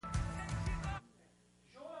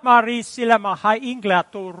mari sila maha ingla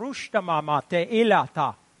to rushta mamate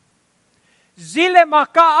ilata. Zile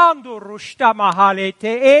maka andu rushta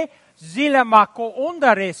mahalete zile mako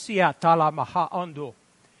ondare sia tala maha andu.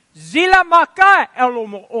 Zila maka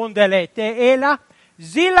elumo ondelete ela.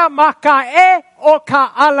 Zila maka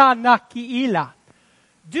oka ala naki ila.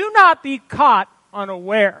 Do not be caught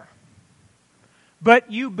unaware,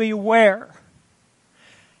 but you beware.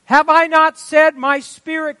 Have I not said my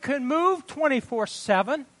spirit can move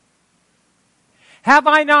 24/7? Have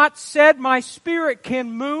I not said my spirit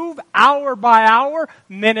can move hour by hour,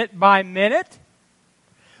 minute by minute?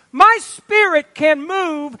 My spirit can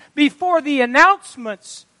move before the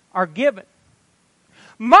announcements are given.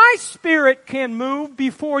 My spirit can move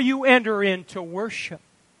before you enter into worship.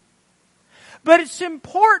 But it's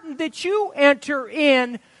important that you enter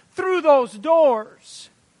in through those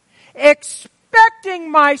doors,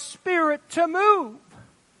 expecting my spirit to move.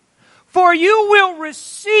 For you will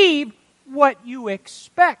receive what you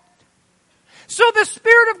expect. So the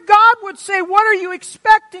Spirit of God would say, what are you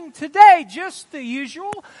expecting today? Just the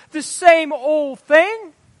usual, the same old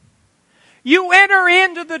thing? You enter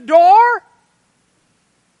into the door?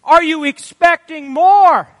 Are you expecting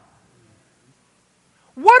more?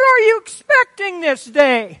 What are you expecting this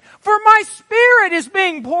day? For my Spirit is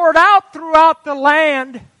being poured out throughout the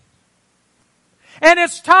land. And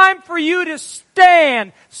it's time for you to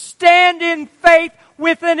stand. Stand in faith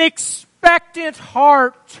with an expectant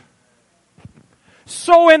heart.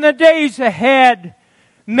 So in the days ahead,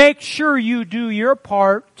 make sure you do your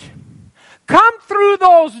part. Come through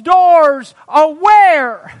those doors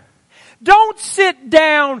aware. Don't sit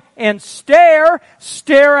down and stare.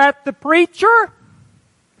 Stare at the preacher.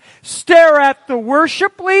 Stare at the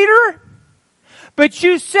worship leader. But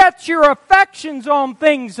you set your affections on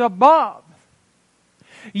things above.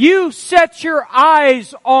 You set your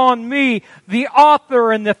eyes on me, the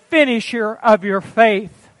author and the finisher of your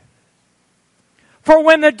faith. For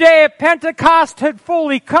when the day of Pentecost had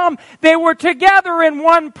fully come, they were together in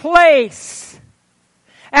one place.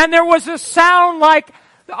 And there was a sound like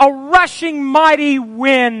a rushing mighty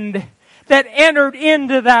wind that entered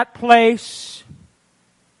into that place.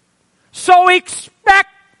 So expect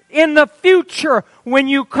in the future when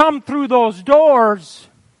you come through those doors,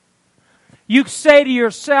 you say to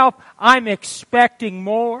yourself, I'm expecting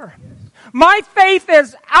more. My faith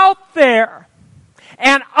is out there.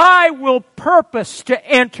 And I will purpose to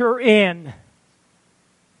enter in.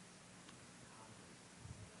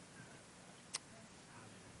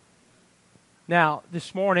 Now,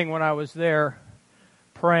 this morning when I was there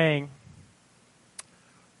praying,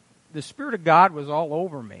 the Spirit of God was all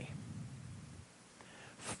over me.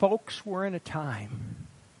 Folks, we're in a time.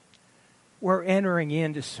 We're entering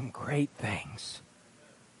into some great things.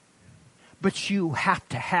 But you have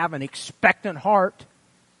to have an expectant heart.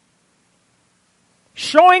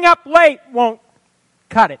 Showing up late won't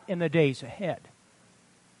cut it in the days ahead.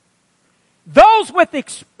 Those with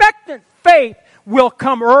expectant faith will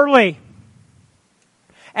come early.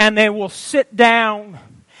 And they will sit down.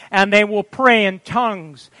 And they will pray in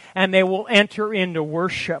tongues. And they will enter into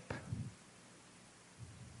worship.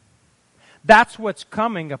 That's what's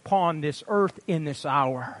coming upon this earth in this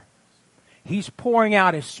hour. He's pouring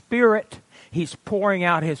out His Spirit. He's pouring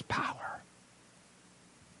out His power.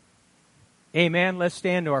 Amen. Let's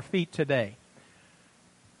stand to our feet today.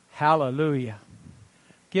 Hallelujah.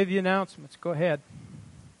 Give the announcements. Go ahead.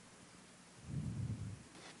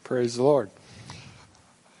 Praise the Lord.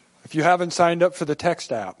 If you haven't signed up for the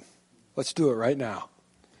text app, let's do it right now.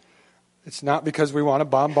 It's not because we want to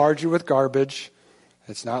bombard you with garbage.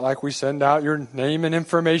 It's not like we send out your name and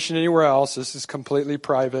information anywhere else. This is completely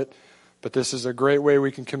private. But this is a great way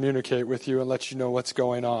we can communicate with you and let you know what's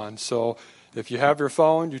going on. So if you have your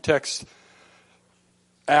phone, you text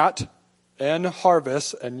at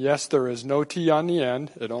nharvest, and yes, there is no T on the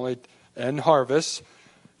end. It only nharvest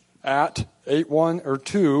at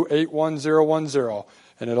 81010,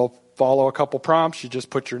 and it'll follow a couple prompts. You just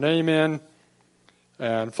put your name in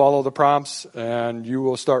and follow the prompts, and you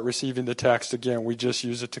will start receiving the text. Again, we just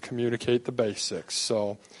use it to communicate the basics.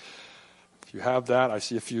 So if you have that, I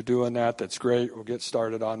see a few doing that. That's great. We'll get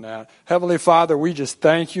started on that. Heavenly Father, we just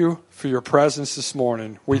thank you for your presence this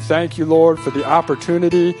morning. We thank you, Lord, for the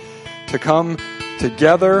opportunity to come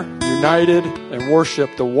together, united, and worship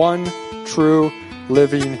the one true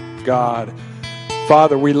living God.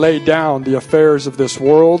 Father, we lay down the affairs of this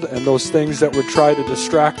world and those things that would try to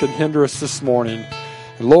distract and hinder us this morning.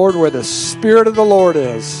 And Lord, where the Spirit of the Lord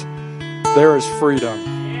is, there is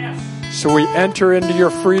freedom. So we enter into your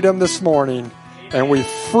freedom this morning, and we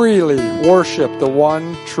freely worship the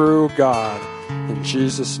one true God. In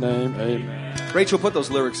Jesus' name, amen. Rachel, put those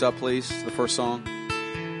lyrics up, please, to the first song.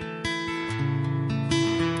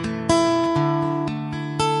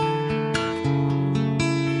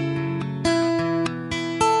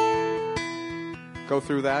 Go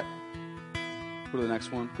through that. Go to the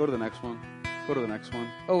next one. Go to the next one. Go to the next one.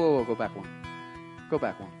 Oh, go back one. Go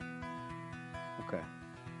back one. Okay.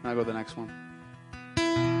 Now go to the next one.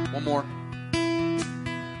 One more.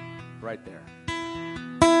 Right there.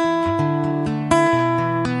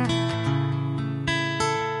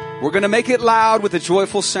 We're going to make it loud with a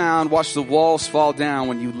joyful sound. Watch the walls fall down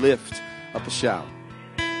when you lift up a shout.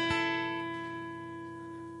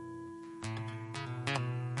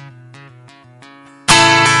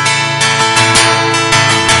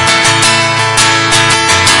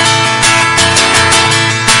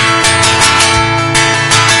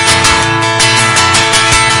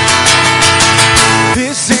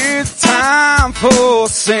 This is time for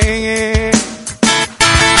singing.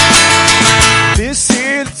 This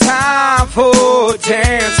is time for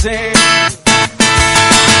dancing. This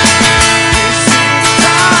is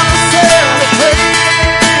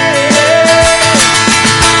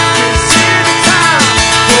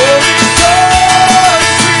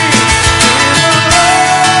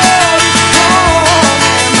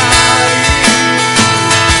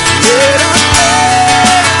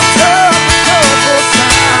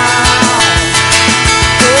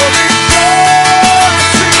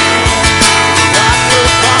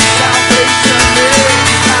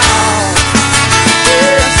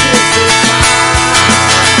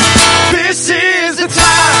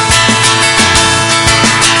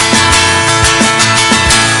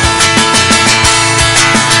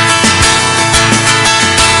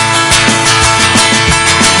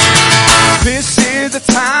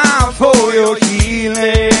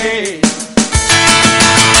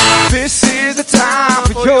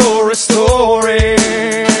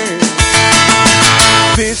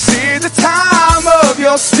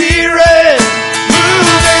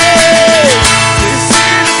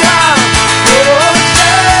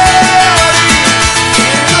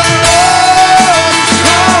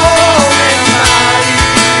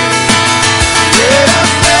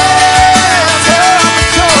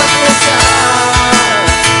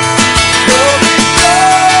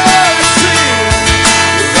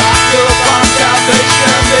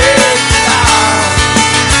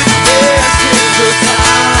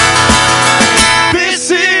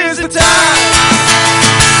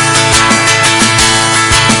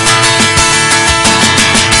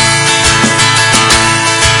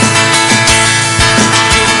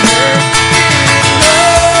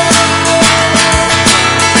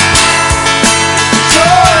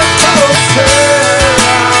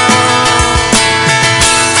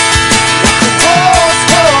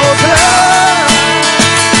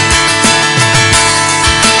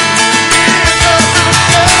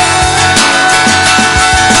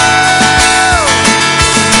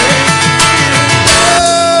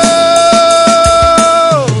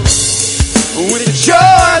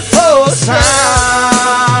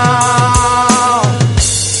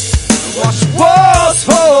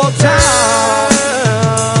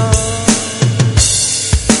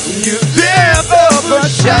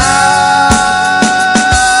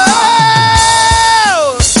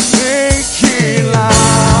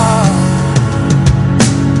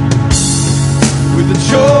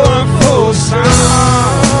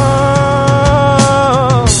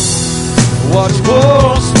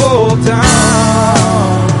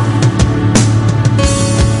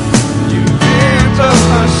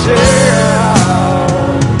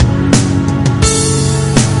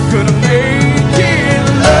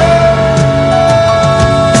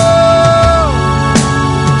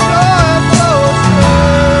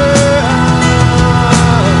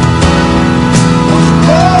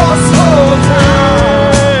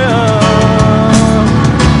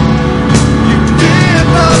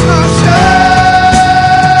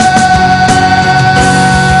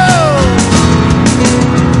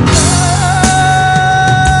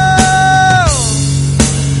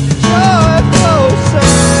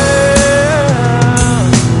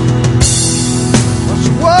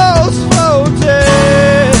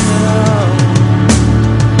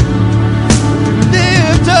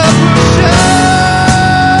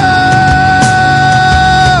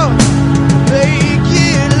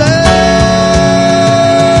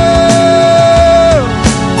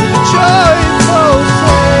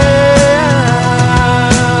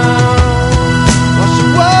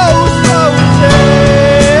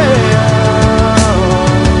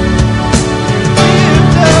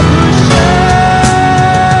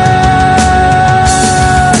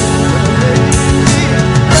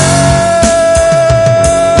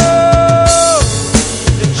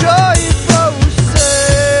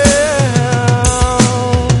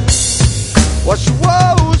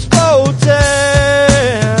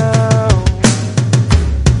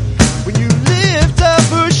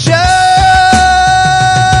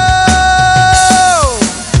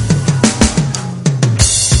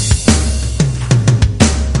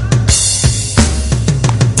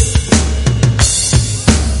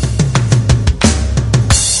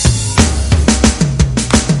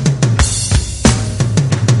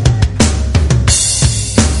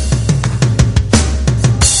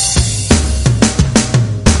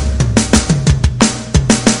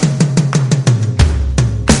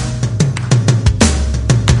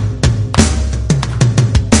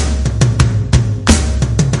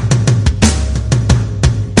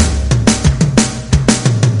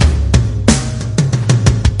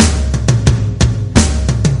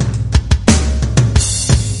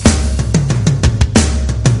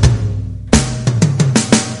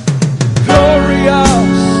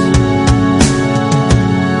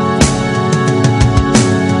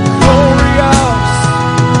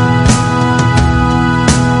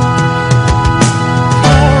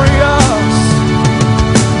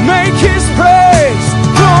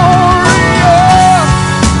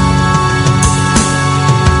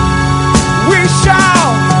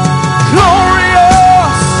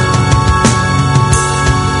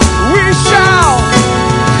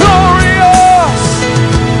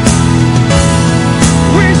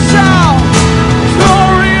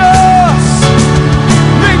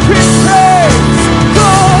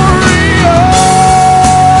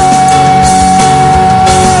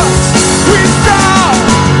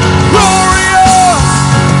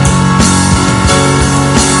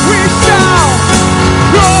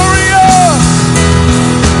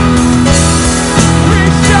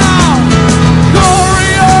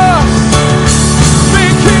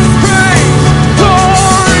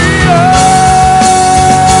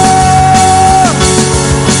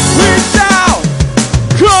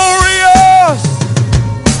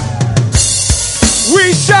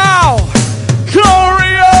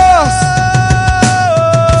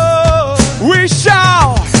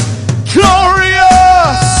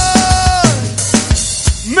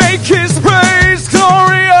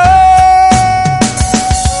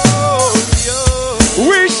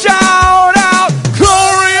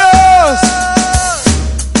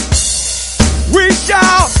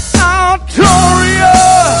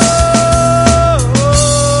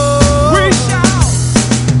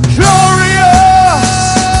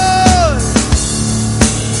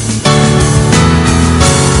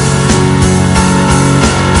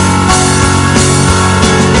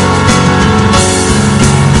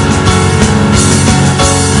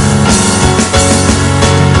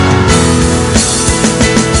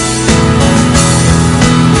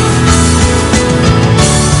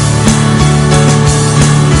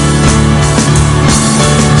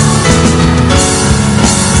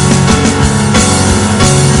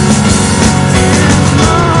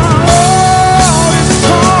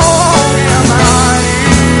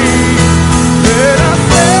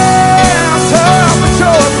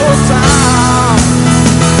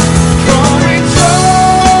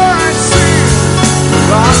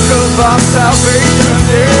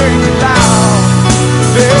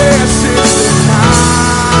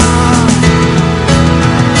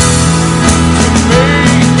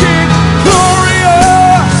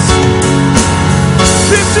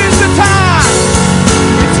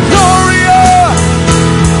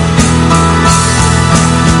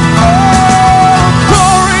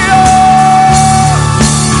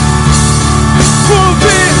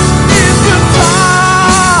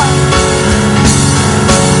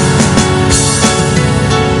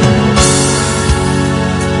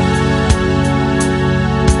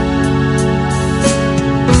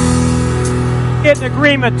in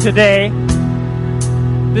agreement today.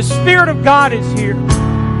 The Spirit of God is here.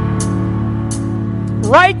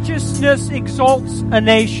 Righteousness exalts a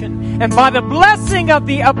nation, and by the blessing of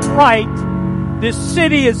the upright, this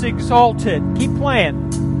city is exalted. Keep playing.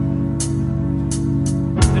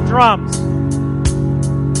 The drums.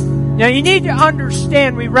 Now you need to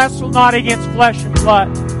understand we wrestle not against flesh and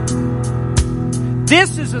blood.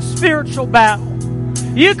 This is a spiritual battle.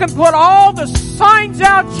 You can put all the signs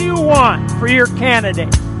out you want for your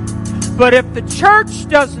candidate. But if the church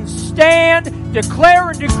doesn't stand, declare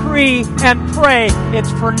and decree, and pray,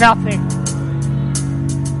 it's for nothing.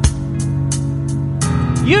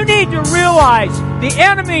 You need to realize the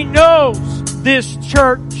enemy knows this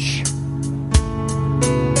church.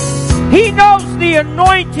 He knows the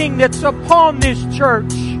anointing that's upon this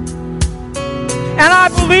church. And I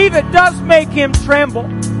believe it does make him tremble.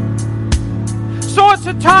 So it's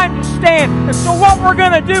a time to stand. And so what we're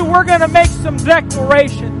going to do, we're going to make some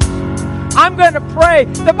declarations. I'm going to pray.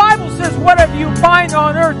 The Bible says whatever you bind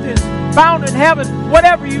on earth is bound in heaven.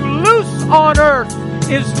 Whatever you loose on earth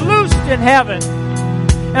is loosed in heaven.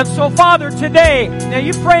 And so, Father, today, now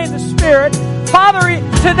you pray in the Spirit. Father,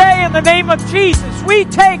 today in the name of Jesus, we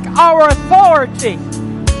take our authority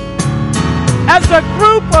as a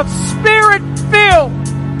group of Spirit-filled,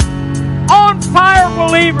 on-fire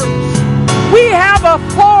believers. We have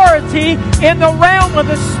authority in the realm of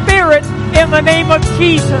the Spirit in the name of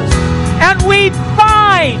Jesus. And we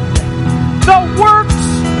bind the works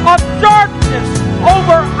of darkness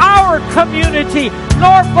over our community,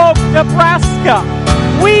 Norfolk, Nebraska.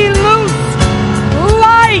 We loose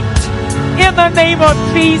light in the name of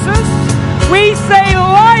Jesus. We say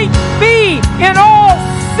light be in all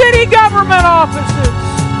city government offices.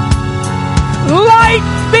 Light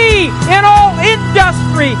be in all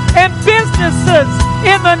industry and businesses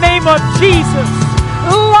in the name of Jesus.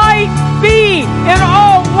 Light be in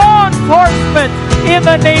all law enforcement in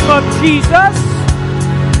the name of Jesus.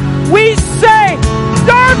 We say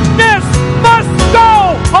darkness must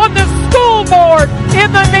go on the school board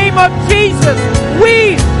in the name of Jesus.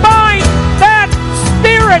 We bind that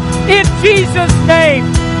spirit in Jesus' name.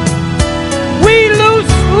 We loose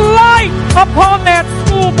light upon that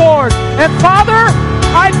school board. And Father,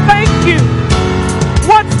 I thank you.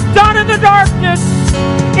 What's done in the darkness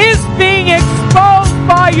is being exposed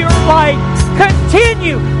by your light.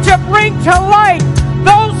 Continue to bring to light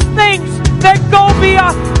those things that go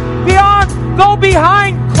go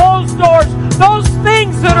behind closed doors. Those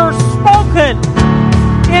things that are spoken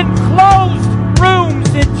in closed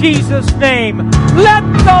rooms in Jesus' name. Let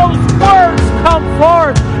those words come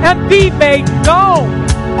forth and be made known.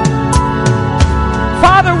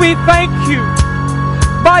 Father, we thank you.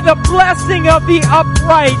 By the blessing of the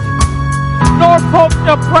upright, Norfolk,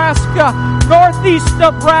 Nebraska, Northeast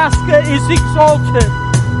Nebraska is exalted.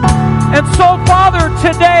 And so, Father,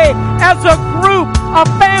 today, as a group, a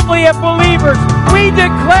family of believers, we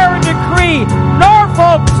declare and decree,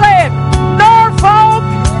 Norfolk, say it, Norfolk,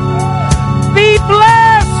 be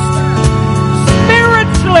blessed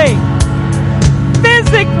spiritually,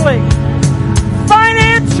 physically,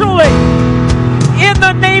 financially, in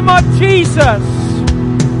the name of Jesus.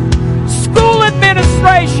 School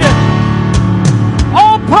administration,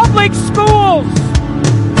 all public schools,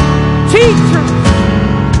 teachers,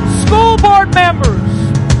 school board members,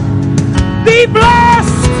 be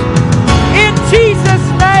blessed in Jesus'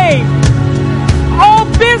 name. All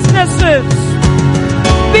businesses,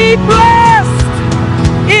 be blessed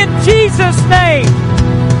in Jesus' name.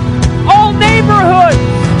 All neighborhoods,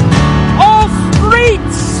 all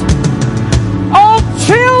streets, all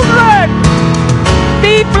children,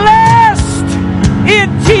 be blessed in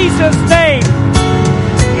Jesus' name.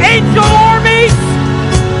 Angel armies,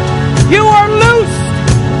 you are loosed.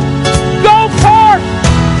 Go forth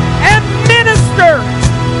and minister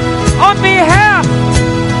on behalf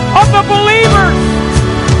of the believers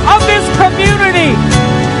of this community.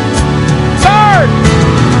 Guard,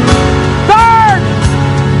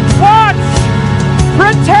 watch,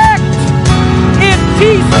 protect in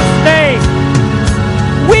Jesus' name.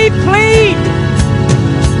 We plead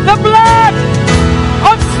the blood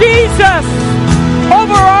of Jesus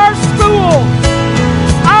over our schools,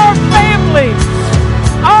 our families,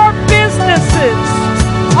 our businesses,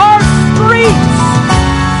 our streets,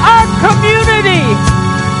 our community,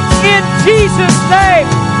 in Jesus' name.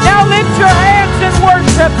 Now lift your hands and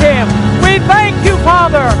worship Him. We thank you,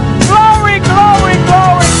 Father. Glory, glory,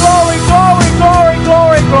 glory, glory, glory, glory,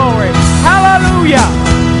 glory, glory. Hallelujah.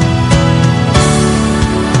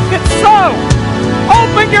 It's so.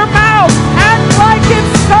 Open your mouth. Act like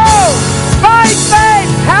it's so. By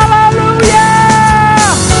faith. Hallelujah.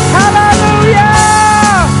 Hallelujah.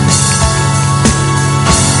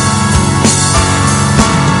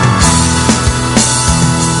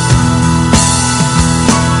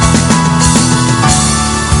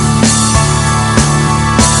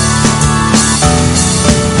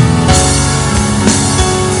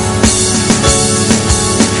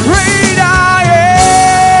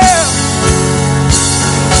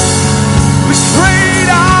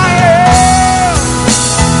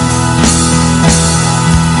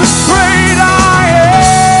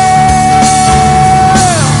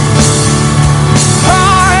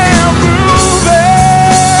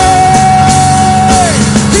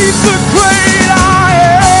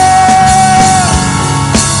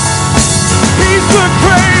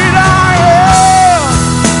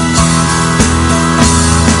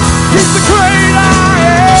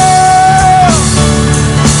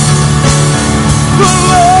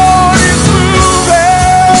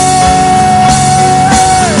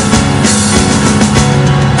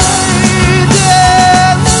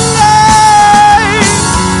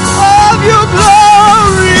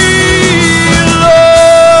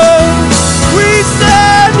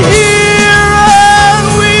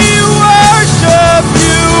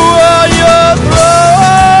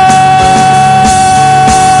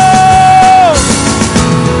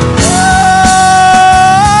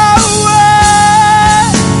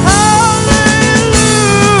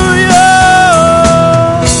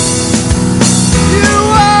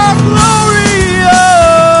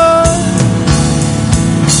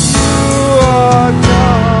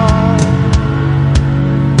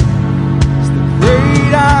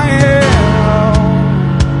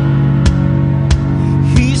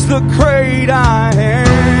 great I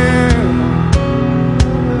am.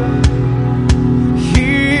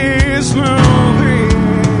 He is moving.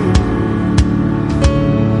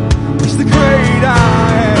 He's the great I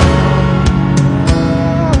am.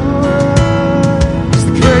 He's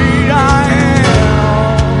the great I am.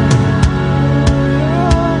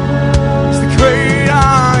 He's the great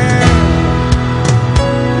I am.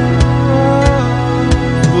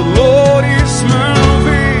 The Lord is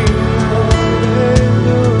moving.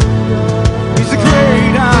 He's the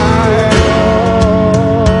great I am.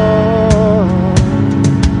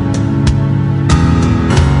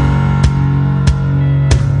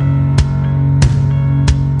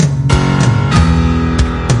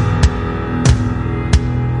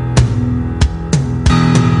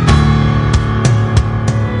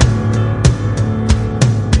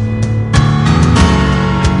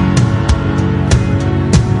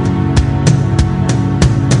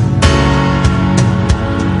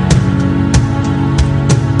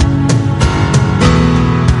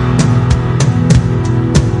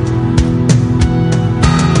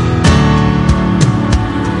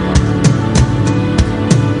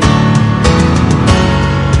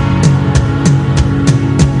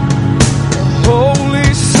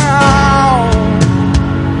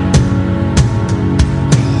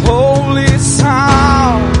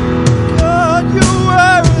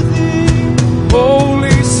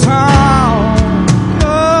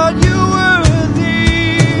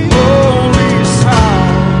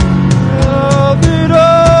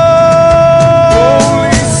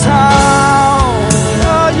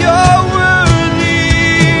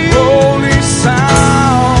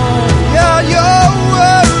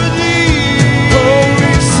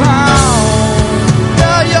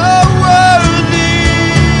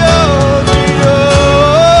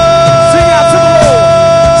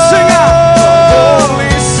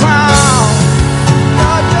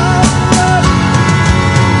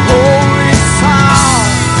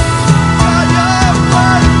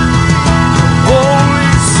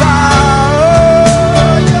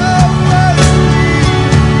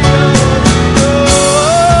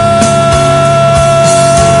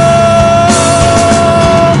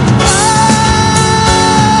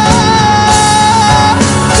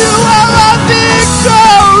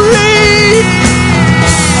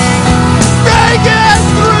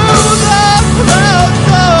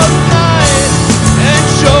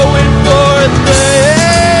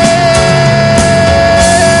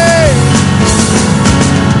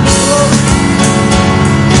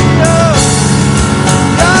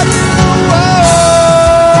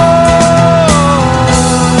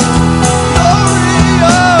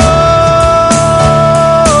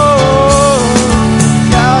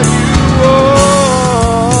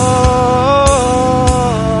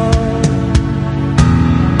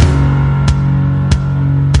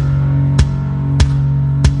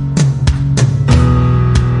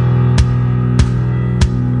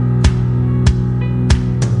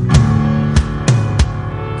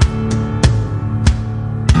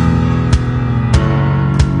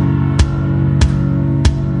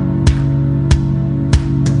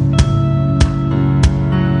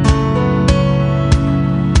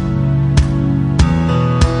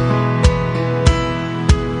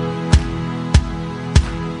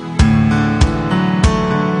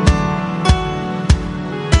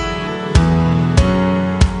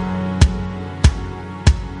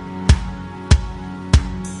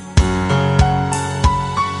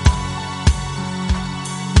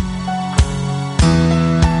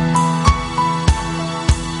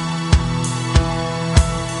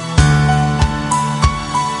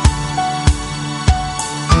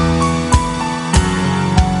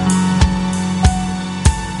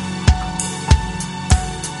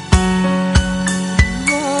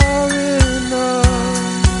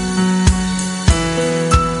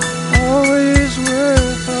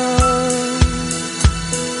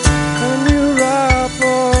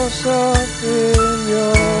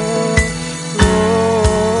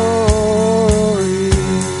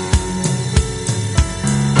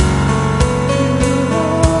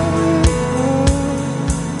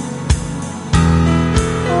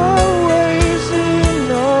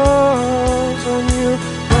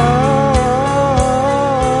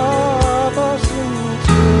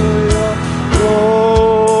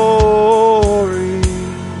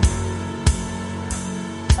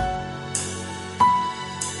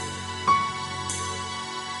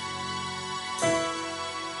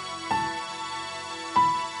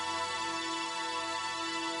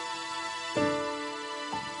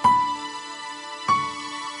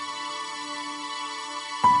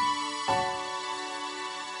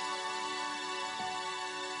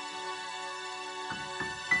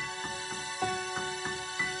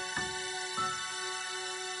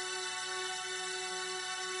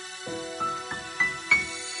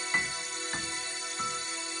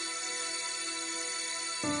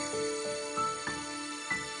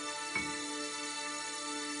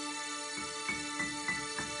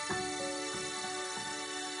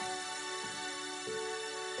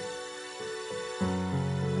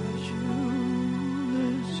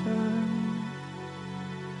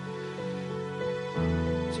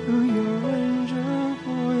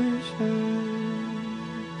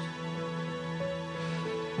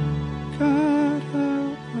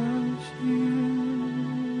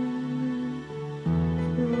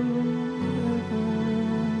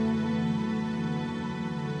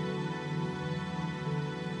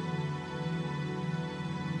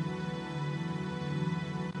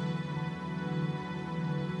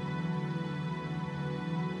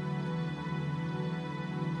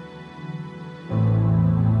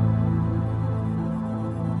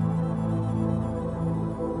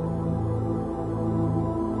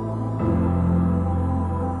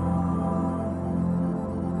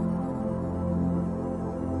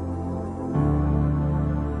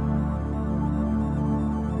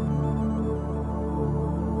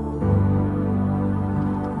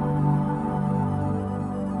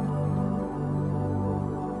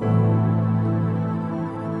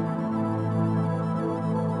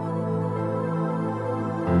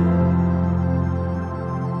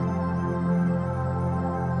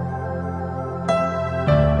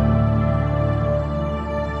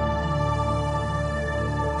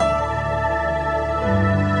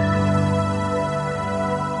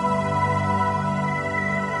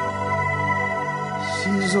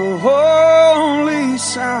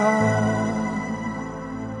 sound.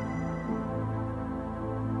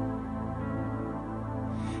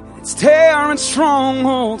 It's tearing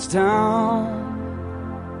strongholds down.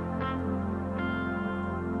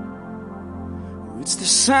 It's the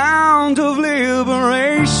sound of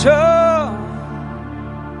liberation.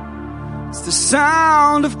 It's the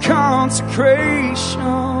sound of consecration.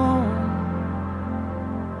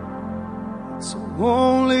 It's a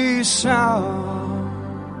holy sound.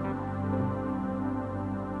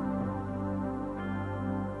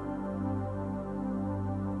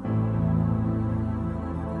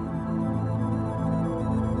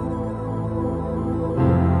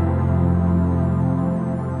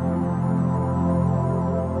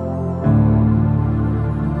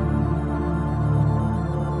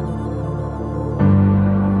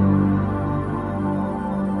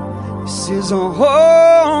 This is a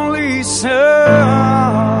holy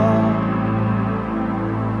sound.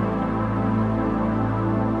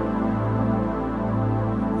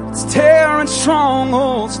 It's tearing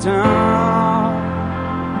strongholds down.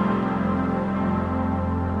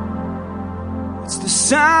 It's the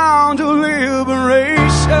sound of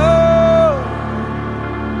liberation.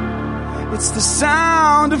 It's the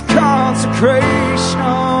sound of consecration.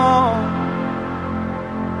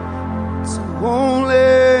 It's a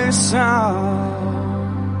holy sound.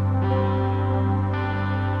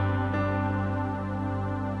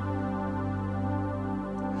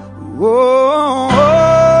 Whoa.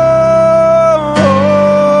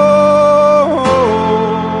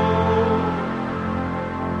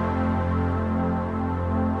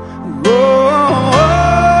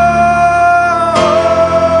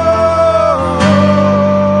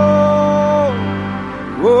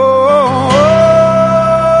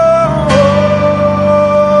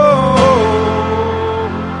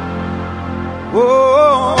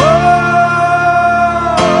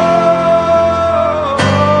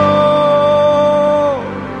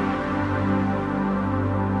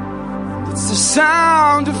 It's the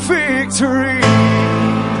sound of victory.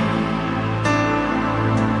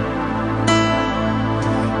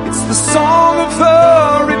 It's the song of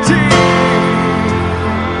the redeemed,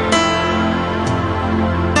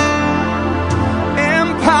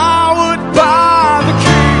 empowered by the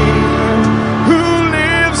King who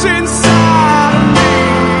lives inside of me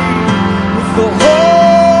with the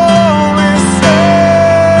Holy Spirit.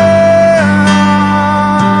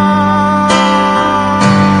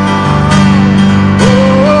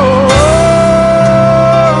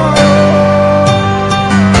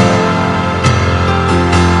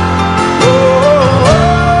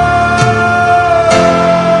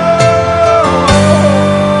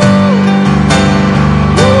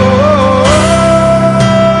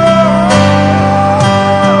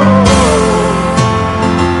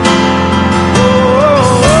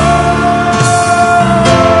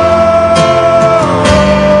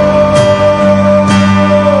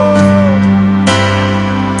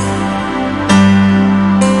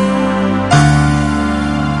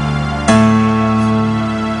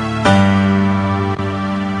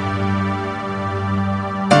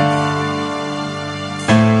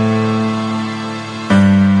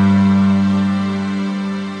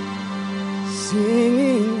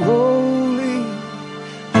 Singing holy,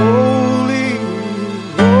 holy,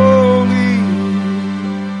 holy.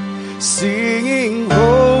 Singing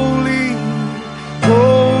holy,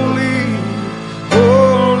 holy,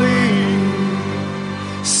 holy.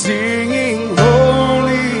 Singing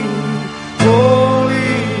holy,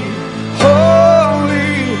 holy,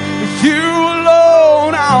 holy. You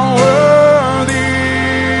alone are worthy.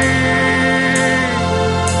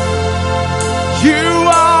 You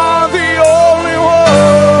are the only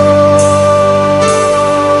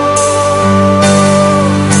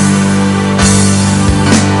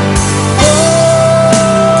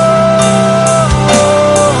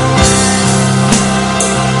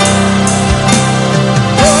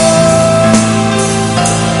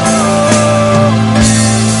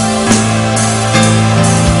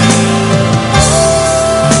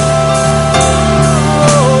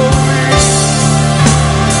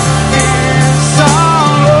inside.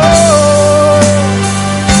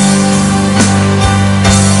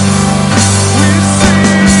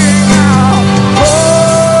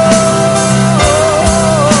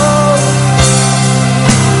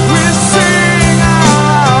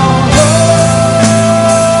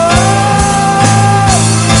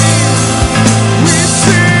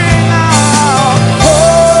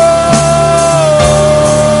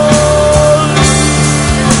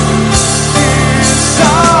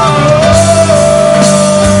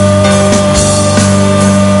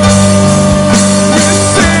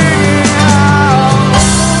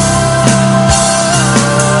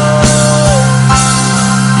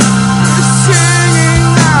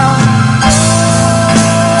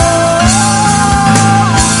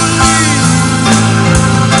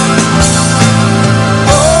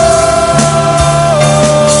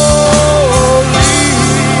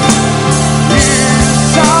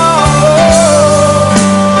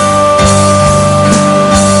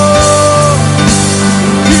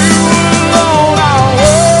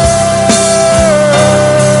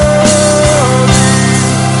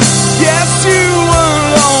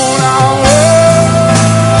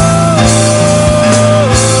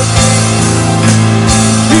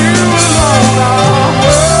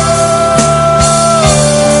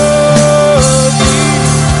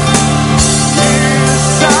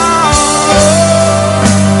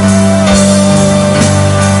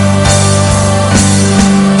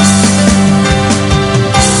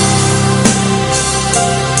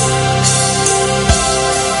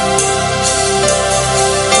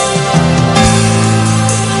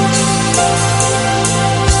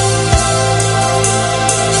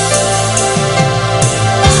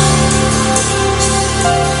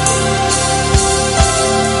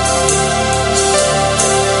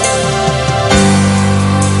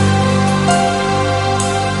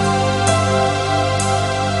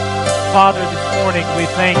 Father, this morning we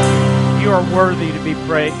thank you. You are worthy to be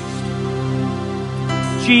praised.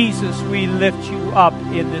 Jesus, we lift you up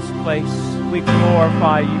in this place. We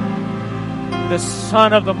glorify you. The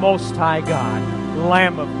Son of the Most High God,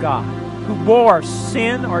 Lamb of God, who bore our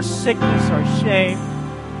sin, our sickness, our shame.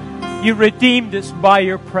 You redeemed us by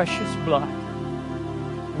your precious blood.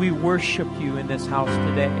 We worship you in this house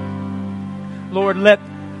today. Lord, let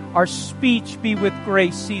our speech be with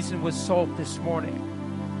grace, seasoned with salt this morning.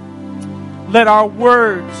 Let our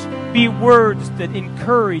words be words that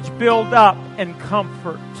encourage, build up, and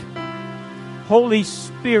comfort. Holy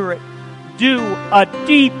Spirit, do a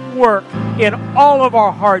deep work in all of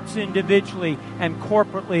our hearts individually and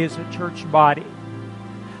corporately as a church body.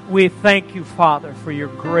 We thank you, Father, for your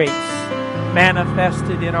grace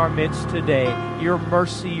manifested in our midst today, your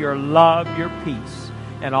mercy, your love, your peace.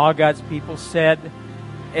 And all God's people said,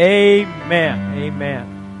 amen.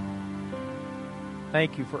 Amen.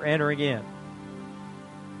 Thank you for entering in.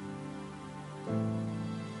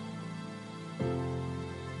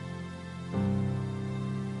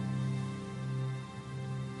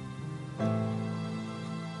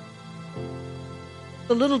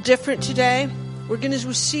 A little different today. We're going to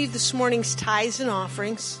receive this morning's tithes and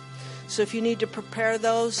offerings. So if you need to prepare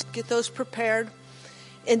those, get those prepared.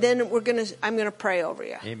 And then I'm going to pray over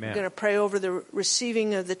you. Amen. I'm going to pray over the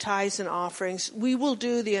receiving of the tithes and offerings. We will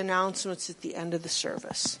do the announcements at the end of the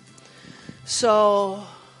service. So,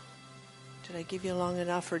 did I give you long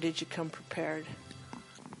enough or did you come prepared?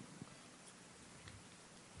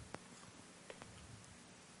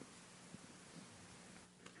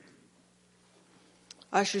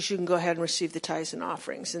 Ushers, you can go ahead and receive the tithes and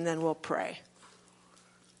offerings, and then we'll pray.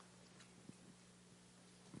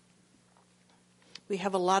 We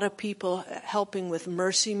have a lot of people helping with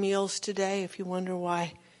mercy meals today. If you wonder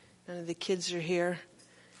why none of the kids are here,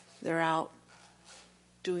 they're out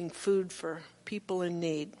doing food for people in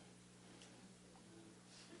need.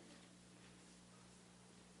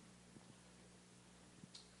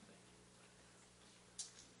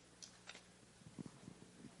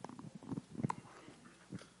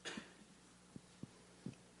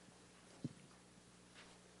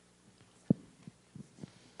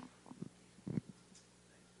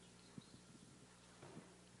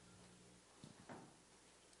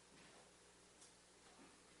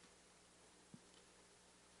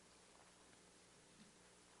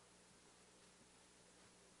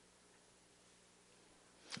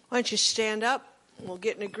 Why don't you stand up? We'll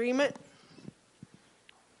get an agreement.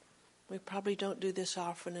 We probably don't do this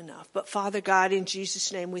often enough. But Father God, in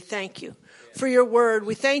Jesus' name, we thank you for your word.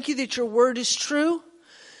 We thank you that your word is true.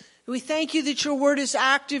 We thank you that your word is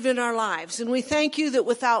active in our lives. And we thank you that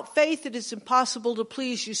without faith it is impossible to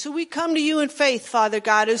please you. So we come to you in faith, Father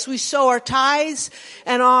God, as we sow our tithes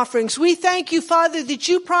and offerings. We thank you, Father, that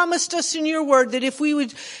you promised us in your word that if we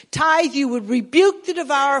would tithe, you would rebuke the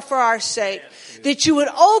devourer for our sake. That you would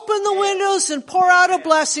open the windows and pour out a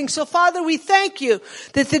blessing. So, Father, we thank you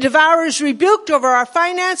that the devourer is rebuked over our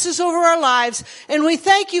finances, over our lives. And we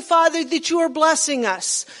thank you, Father, that you are blessing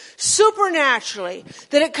us supernaturally.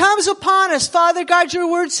 That it comes upon us. Father God, your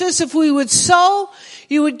word says if we would sow,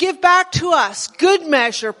 you would give back to us. Good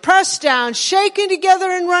measure, pressed down, shaken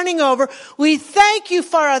together and running over. We thank you,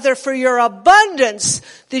 Father, for your abundance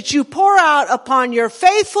that you pour out upon your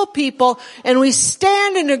faithful people. And we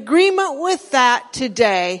stand in agreement with that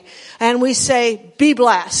today. And we say, be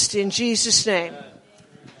blessed in Jesus' name.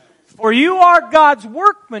 For you are God's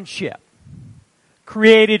workmanship,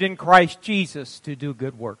 created in Christ Jesus to do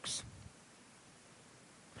good works.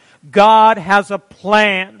 God has a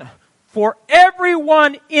plan for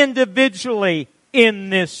everyone individually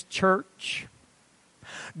in this church.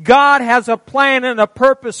 God has a plan and a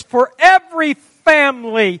purpose for every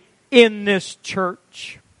family in this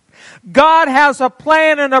church. God has a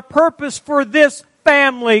plan and a purpose for this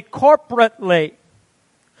family corporately.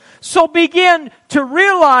 So begin to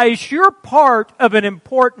realize you're part of an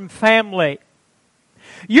important family.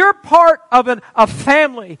 You're part of a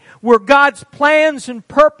family where God's plans and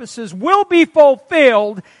purposes will be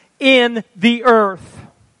fulfilled in the earth.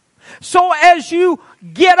 So as you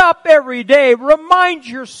get up every day, remind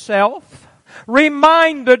yourself,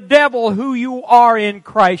 remind the devil who you are in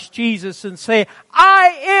Christ Jesus and say, I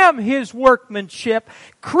am His workmanship,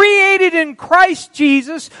 created in Christ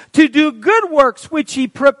Jesus to do good works which He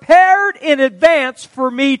prepared in advance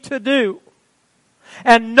for me to do.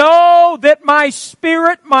 And know that my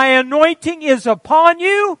Spirit, my anointing is upon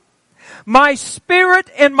you. My Spirit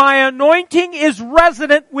and my anointing is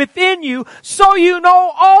resident within you, so you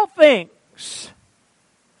know all things.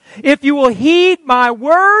 If you will heed my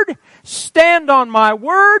word, stand on my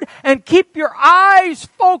word, and keep your eyes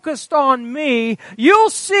focused on me, you'll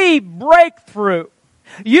see breakthrough.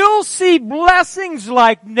 You'll see blessings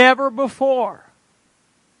like never before.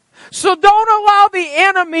 So don't allow the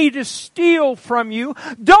enemy to steal from you.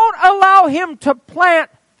 Don't allow him to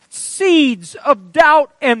plant seeds of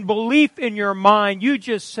doubt and belief in your mind. You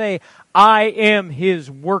just say, I am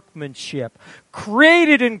his workmanship,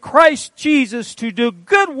 created in Christ Jesus to do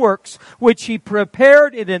good works, which he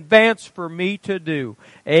prepared in advance for me to do.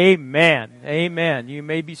 Amen. Amen. You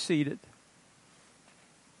may be seated.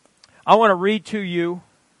 I want to read to you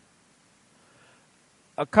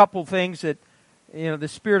a couple things that, the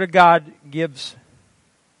Spirit of God gives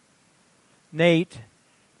Nate.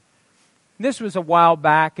 This was a while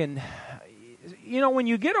back, and when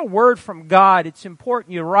you get a word from God, it's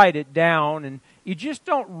important you write it down, and you just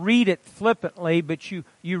don't read it flippantly, but you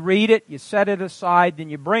read it, you set it aside, then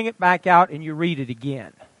you bring it back out and you read it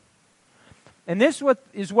again. And this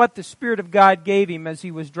is what the Spirit of God gave him as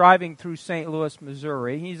he was driving through St. Louis,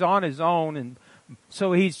 Missouri. He's on his own, and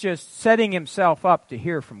so he's just setting himself up to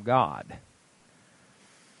hear from God.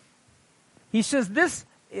 He says,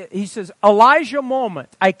 Elijah moment.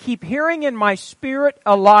 I keep hearing in my spirit,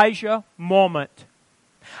 Elijah moment.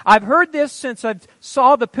 I've heard this since I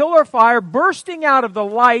saw the pillar of fire bursting out of the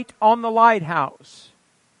light on the lighthouse.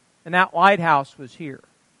 And that lighthouse was here.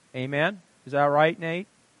 Amen? Is that right, Nate?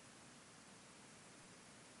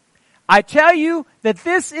 I tell you that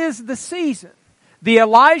this is the season. The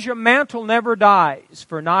Elijah mantle never dies,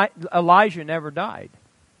 for Elijah never died.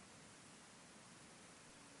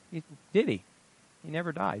 Did he? He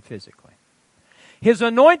never died physically. His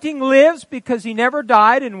anointing lives because he never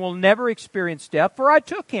died and will never experience death, for I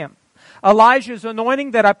took him. Elijah's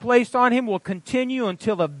anointing that I placed on him will continue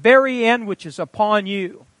until the very end which is upon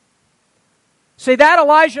you. Say that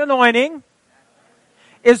Elijah anointing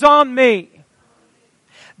is on me.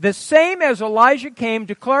 The same as Elijah came,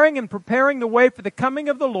 declaring and preparing the way for the coming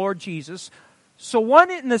of the Lord Jesus, so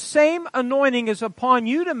one in the same anointing is upon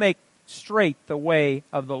you to make straight the way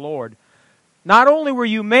of the Lord. Not only were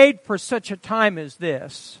you made for such a time as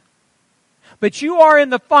this, but you are in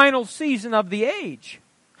the final season of the age.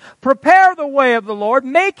 Prepare the way of the Lord,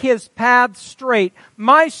 make his path straight.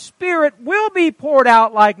 My Spirit will be poured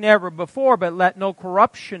out like never before, but let no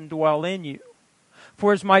corruption dwell in you.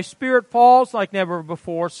 For as my Spirit falls like never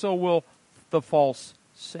before, so will the false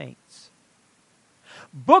saints.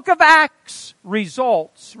 Book of Acts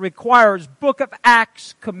results requires Book of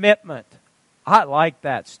Acts commitment. I like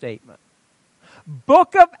that statement.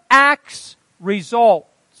 Book of Acts results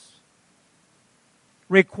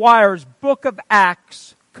requires Book of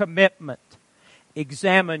Acts commitment.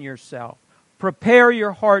 Examine yourself. Prepare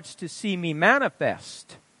your hearts to see me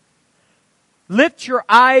manifest. Lift your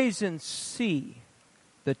eyes and see.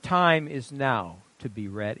 The time is now to be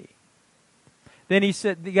ready. Then he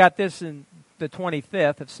said, you got this in the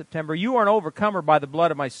 25th of September. You are an overcomer by the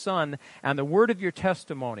blood of my Son and the word of your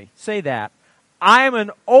testimony. Say that. I am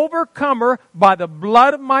an overcomer by the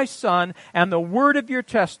blood of my Son and the word of your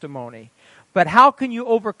testimony. But how can you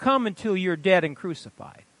overcome until you're dead and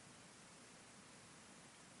crucified?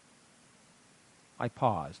 I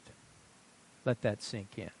paused. Let that sink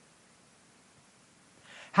in.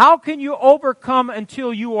 How can you overcome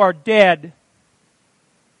until you are dead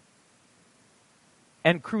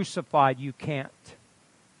and crucified? You can't.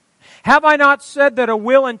 Have I not said that a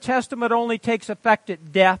will and testament only takes effect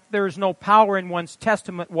at death? There is no power in one's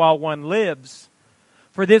testament while one lives.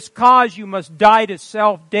 For this cause you must die to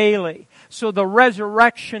self daily, so the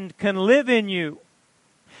resurrection can live in you.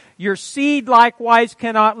 Your seed likewise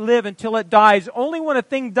cannot live until it dies. Only when a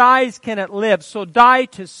thing dies can it live. So die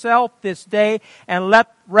to self this day and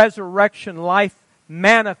let resurrection life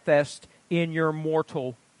manifest in your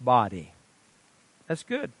mortal body. That's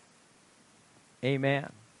good.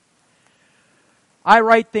 Amen. I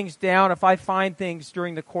write things down if I find things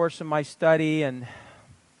during the course of my study, and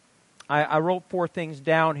I wrote 4 things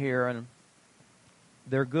down here, and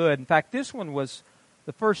they're good. In fact, this one was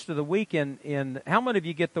the first of the week in how many of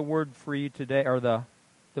you get the word for you today, or the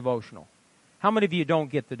devotional? How many of you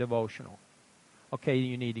don't get the devotional? Okay,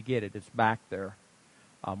 you need to get it. It's back there.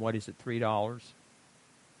 What is it, $3?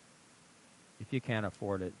 If you can't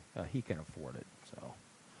afford it, he can afford it. So,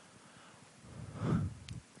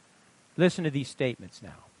 listen to these statements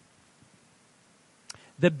now.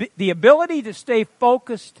 The ability to stay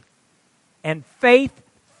focused and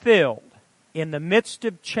faith-filled in the midst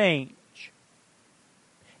of change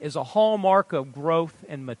is a hallmark of growth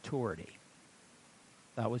and maturity.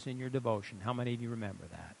 That was in your devotion. How many of you remember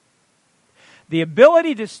that? The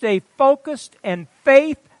ability to stay focused and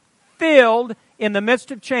faith faith-filled in the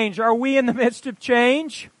midst of change. Are we in the midst of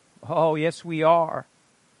change? Oh, yes, we are.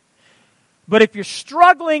 But if you're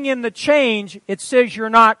struggling in the change, it says you're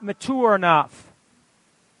not mature enough.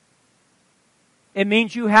 It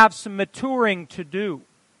means you have some maturing to do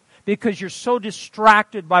because you're so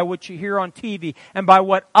distracted by what you hear on TV and by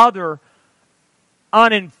what other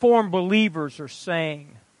uninformed believers are saying.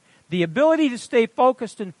 The ability to stay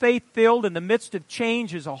focused and faith-filled in the midst of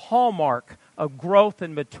change is a hallmark of growth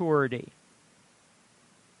and maturity.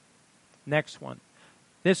 Next one.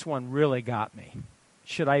 This one really got me.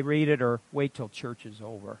 Should I read it or wait till church is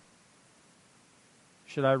over?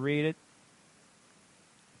 Should I read it?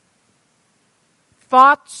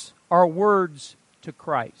 Thoughts are words to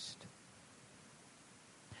Christ.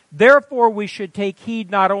 Therefore, we should take heed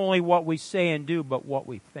not only what we say and do, but what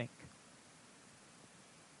we think.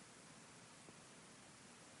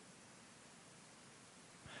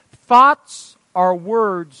 Thoughts are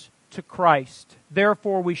words to Christ.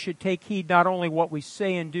 Therefore, we should take heed not only what we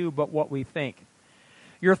say and do, but what we think.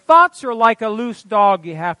 Your thoughts are like a loose dog.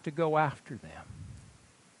 You have to go after them.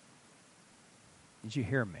 Did you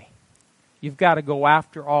hear me? You've got to go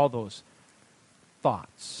after all those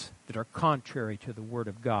thoughts that are contrary to the Word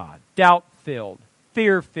of God. Doubt-filled,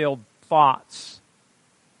 fear-filled thoughts.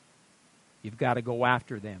 You've got to go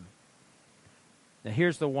after them. Now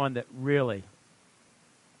here's the one that really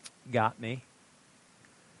got me.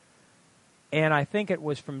 And I think it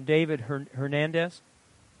was from David Hernandez.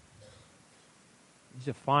 He's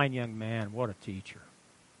a fine young man. What a teacher.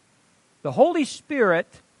 The Holy Spirit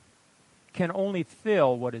can only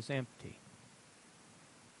fill what is empty.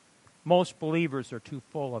 Most believers are too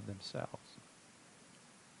full of themselves.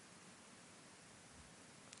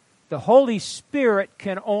 The Holy Spirit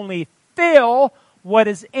can only fill what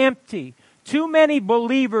is empty. Too many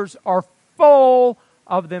believers are full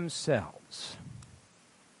of themselves.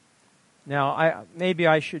 Now, maybe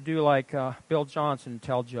I should do like Bill Johnson and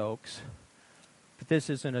tell jokes. But this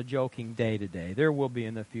isn't a joking day today. There will be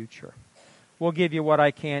in the future. We'll give you what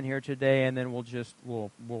I can here today, and then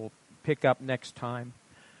we'll pick up next time.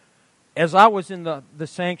 As I was in the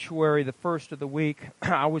sanctuary the first of the week,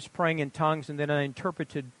 I was praying in tongues, and then I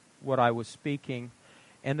interpreted what I was speaking.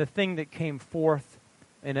 And the thing that came forth,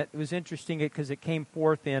 and it was interesting because it came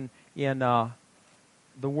forth in the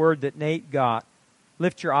word that Nate got,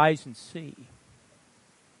 lift your eyes and see.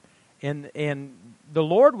 And the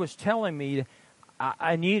Lord was telling me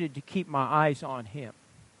I needed to keep my eyes on Him.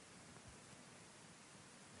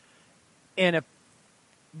 And if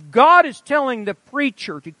God is telling the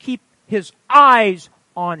preacher to keep his eyes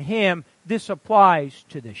on Him, this applies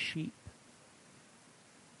to the sheep.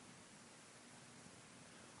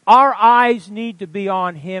 Our eyes need to be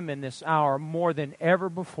on Him in this hour more than ever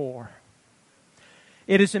before.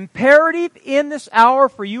 It is imperative in this hour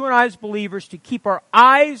for you and I as believers to keep our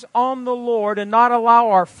eyes on the Lord and not allow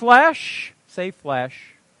our flesh, say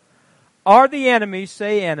flesh, or the enemy,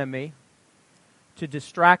 say enemy, to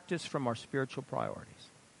distract us from our spiritual priorities.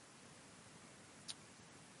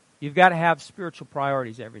 You've got to have spiritual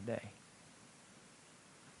priorities every day.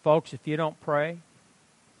 Folks, if you don't pray,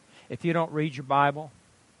 if you don't read your Bible,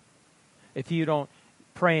 if you don't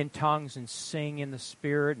pray in tongues and sing in the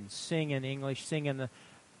Spirit and sing in English,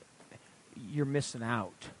 you're missing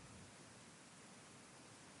out.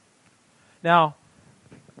 Now,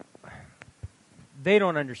 they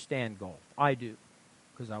don't understand golf. I do,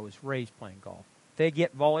 because I was raised playing golf. They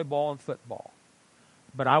get volleyball and football.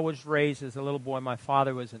 But I was raised as a little boy. My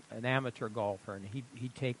father was an amateur golfer, and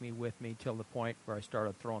he'd take me with me till the point where I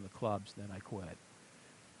started throwing the clubs, and then I quit.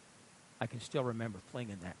 I can still remember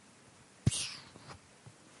flinging that.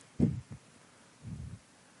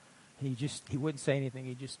 He wouldn't say anything.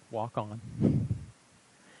 He'd just walk on.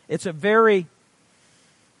 It's a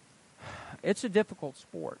difficult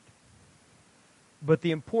sport. But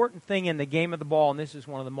the important thing in the game of the ball, and this is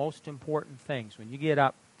one of the most important things, when you get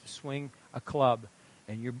up to swing a club,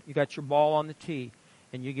 and you got your ball on the tee,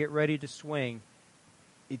 and you get ready to swing,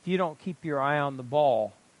 if you don't keep your eye on the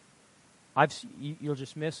ball, you'll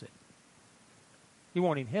just miss it. You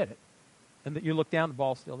won't even hit it. And you look down, the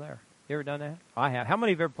ball's still there. You ever done that? I have. How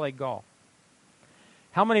many of you have ever played golf?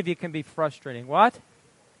 How many of you can be frustrating? What?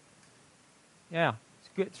 Yeah, it's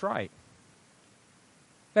good. It's right.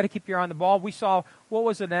 Got to keep your eye on the ball. We saw,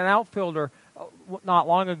 an outfielder not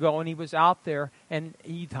long ago, and he was out there, and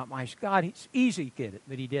he thought, my God, it's easy to get it,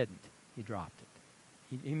 but he didn't. He dropped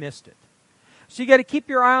it. He missed it. So you got to keep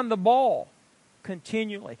your eye on the ball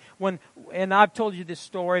continually. And I've told you this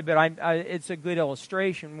story, but it's a good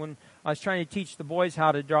illustration. When I was trying to teach the boys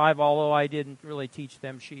how to drive, although I didn't really teach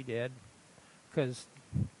them, she did, because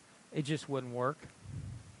it just wouldn't work.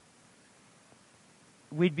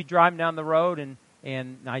 we'd be driving down the road,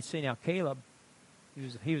 and I'd say, now, Caleb,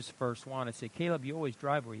 he was the first one. I'd say, Caleb, you always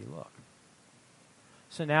drive where you look.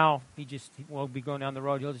 So now we'll be going down the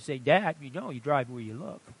road. He'll just say, Dad, you drive where you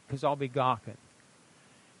look, because I'll be gawking.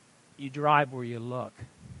 You drive where you look.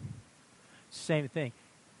 Same thing.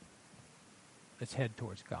 Let's head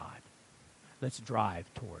towards God. Let's drive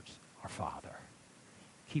towards our Father.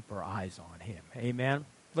 Keep our eyes on Him. Amen?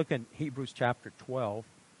 Look in Hebrews chapter 12.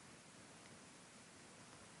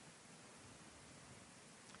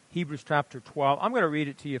 Hebrews chapter 12. I'm going to read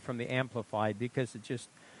it to you from the Amplified because it just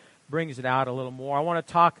brings it out a little more. I want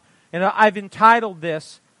to talk, and I've entitled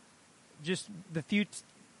this, just the few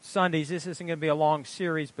Sundays, this isn't going to be a long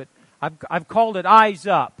series, but I've called it Eyes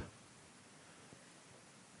Up.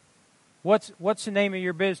 What's the name of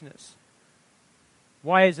your business?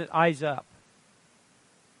 Why is it Eyes Up?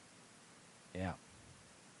 Yeah.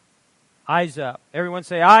 Eyes up. Everyone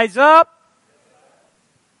say, eyes up.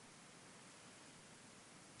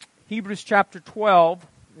 Hebrews chapter 12,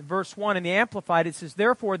 verse 1, in the Amplified, it says,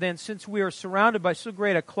 Therefore then, since we are surrounded by so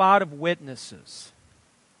great a cloud of witnesses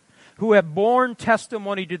who have borne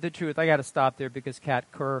testimony to the truth. I got to stop there because Kat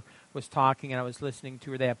Kerr was talking and I was listening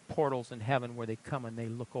to her. They have portals in heaven where they come and they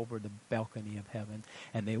look over the balcony of heaven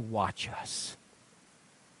and they watch us.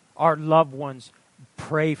 Our loved ones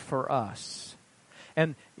pray for us.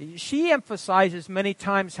 And she emphasizes many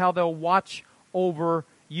times how they'll watch over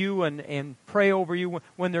you and pray over you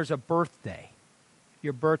when there's a birthday.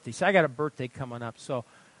 Your birthday. So I got a birthday coming up. So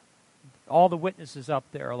all the witnesses up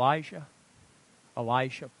there, Elijah,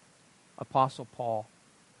 Apostle Paul,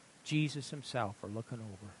 Jesus himself are looking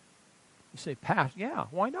over. You say, Pastor, yeah,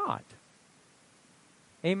 why not?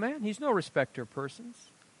 Amen? He's no respecter of persons.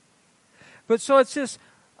 But so it says,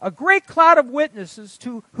 a great cloud of witnesses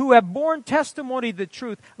who have borne testimony to the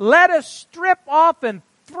truth. Let us strip off and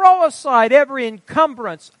throw aside every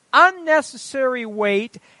encumbrance, unnecessary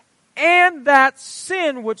weight, and that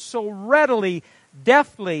sin which so readily,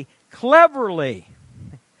 deftly, cleverly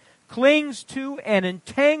clings to and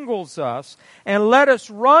entangles us, and let us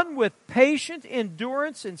run with patient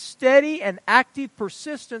endurance and steady and active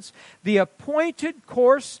persistence the appointed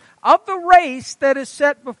course of the race that is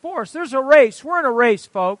set before us. There's a race. We're in a race,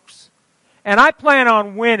 folks. And I plan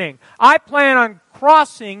on winning. I plan on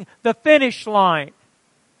crossing the finish line.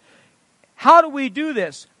 How do we do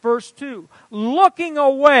this? Verse 2. Looking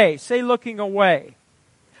away, say looking away,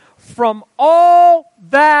 from all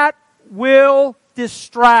that will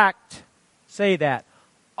distract. Say that.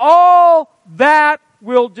 All that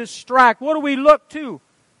will distract. What do we look to?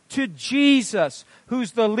 To Jesus,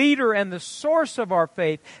 who's the leader and the source of our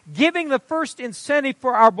faith, giving the first incentive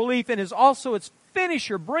for our belief and is also its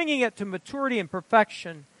finisher, bringing it to maturity and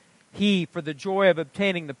perfection. He, for the joy of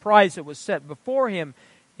obtaining the prize that was set before him,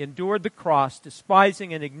 endured the cross,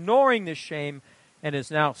 despising and ignoring the shame, and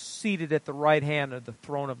is now seated at the right hand of the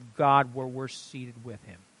throne of God, where we're seated with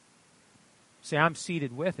him. Say, I'm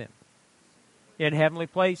seated with him in heavenly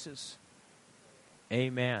places.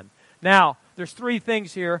 Amen. Now, there's three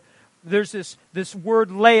things here. There's this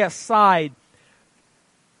word lay aside.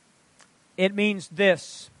 It means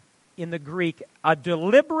this in the Greek, a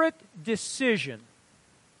deliberate decision.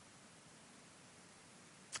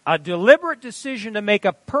 A deliberate decision to make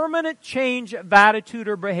a permanent change of attitude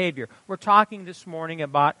or behavior. We're talking this morning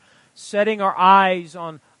about setting our eyes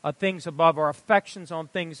on things above, our affections on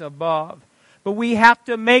things above. But we have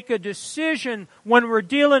to make a decision when we're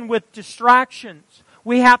dealing with distractions.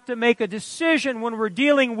 We have to make a decision when we're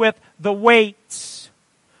dealing with the weights.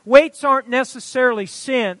 Weights aren't necessarily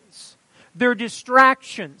sins. They're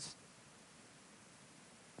distractions.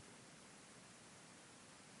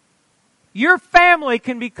 Your family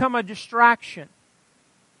can become a distraction.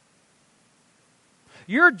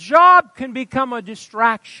 Your job can become a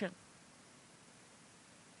distraction.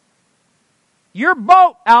 Your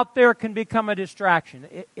boat out there can become a distraction.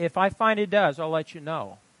 If I find it does, I'll let you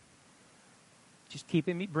know. Just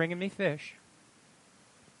bringing me fish.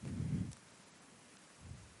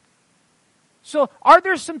 So, are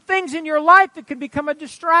there some things in your life that can become a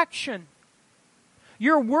distraction?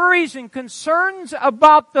 Your worries and concerns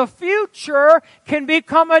about the future can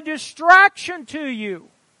become a distraction to you.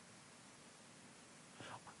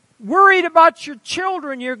 Worried about your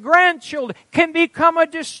children, your grandchildren, can become a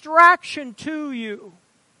distraction to you.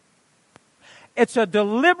 It's a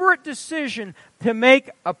deliberate decision to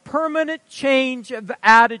make a permanent change of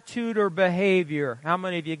attitude or behavior. How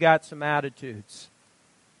many of you got some attitudes?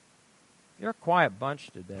 You're a quiet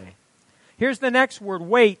bunch today. Here's the next word,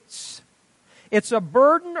 weights. It's a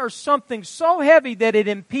burden or something so heavy that it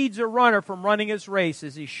impedes a runner from running his race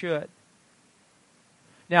as he should.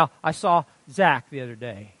 Now, I saw Zach the other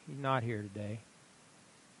day. He's not here today.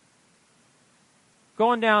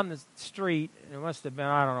 Going down the street, it must have been,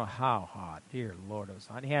 I don't know how hot. Dear Lord, it was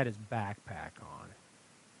hot. He had his backpack on.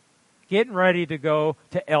 Getting ready to go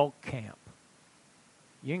to elk camp.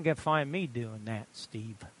 You can find me doing that,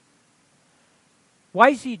 Steve.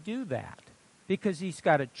 Why does he do that? Because he's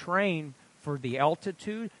got to train for the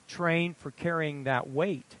altitude, train for carrying that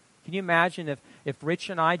weight. Can you imagine if Rich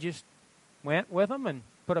and I just went with him and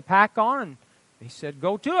put a pack on and he said,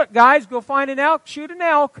 go to it, guys, go find an elk, shoot an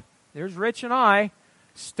elk. There's Rich and I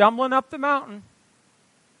stumbling up the mountain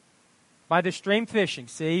by the stream fishing.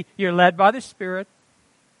 See, you're led by the Spirit.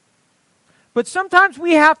 But sometimes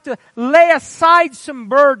we have to lay aside some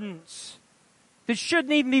burdens that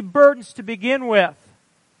shouldn't even be burdens to begin with.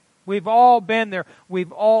 We've all been there.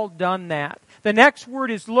 We've all done that. The next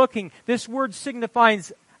word is looking. This word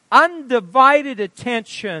signifies undivided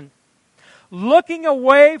attention. Looking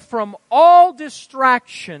away from all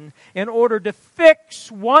distraction in order to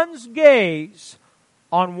fix one's gaze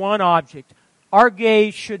on one object. Our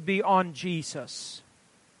gaze should be on Jesus.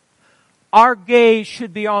 Our gaze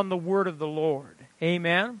should be on the Word of the Lord.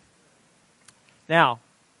 Amen? Now,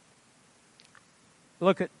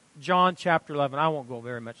 look at John chapter 11. I won't go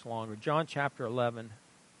very much longer. John chapter 11.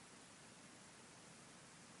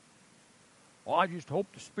 Well, I just hope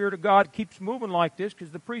the Spirit of God keeps moving like this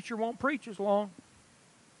because the preacher won't preach as long.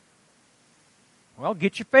 Well,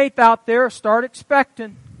 get your faith out there. Start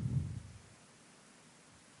expecting.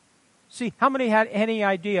 See, how many had any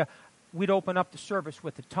idea we'd open up the service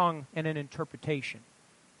with a tongue and an interpretation?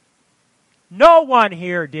 No one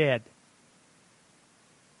here did.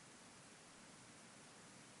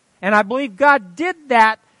 And I believe God did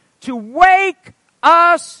that to wake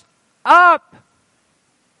us up.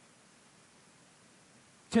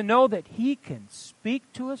 To know that He can speak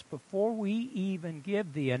to us before we even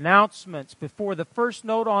give the announcements, before the first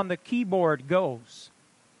note on the keyboard goes.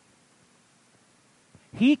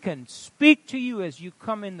 He can speak to you as you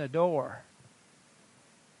come in the door.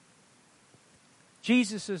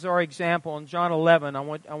 Jesus is our example. In John 11, I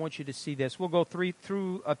want you to see this. We'll go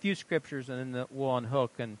through a few scriptures and then we'll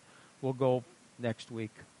unhook and we'll go next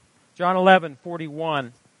week. John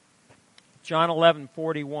 11:41. John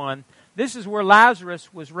 11:41. This is where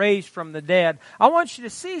Lazarus was raised from the dead. I want you to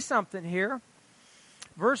see something here.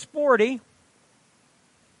 Verse 40.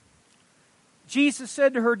 Jesus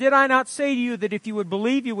said to her, "Did I not say to you that if you would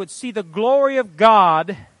believe, you would see the glory of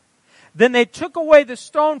God?" Then they took away the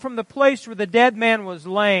stone from the place where the dead man was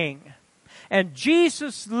laying. And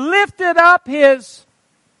Jesus lifted up His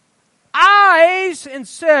eyes and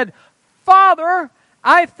said, "Father,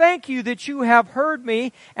 I thank you that you have heard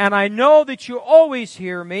me, and I know that you always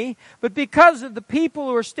hear me. But because of the people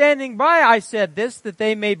who are standing by, I said this, that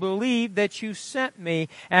they may believe that you sent me."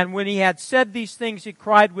 And when He had said these things, He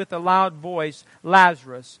cried with a loud voice,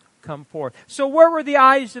 "Lazarus, come forth." So where were the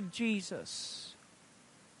eyes of Jesus?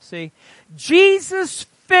 See, Jesus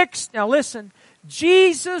fixed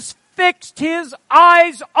His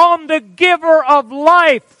eyes on the giver of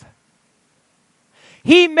life.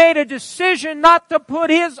 He made a decision not to put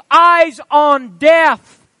His eyes on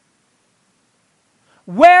death.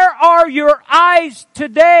 Where are your eyes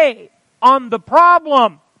today? On the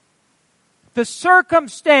problem, the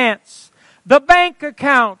circumstance, the bank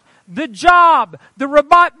account, the job, the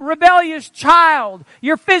rebellious child,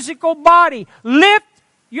 your physical body. Lift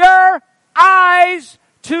your eyes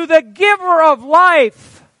to the giver of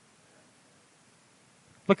life.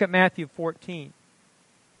 Look at Matthew 14.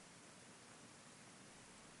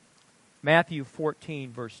 Matthew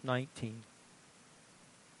 14, verse 19.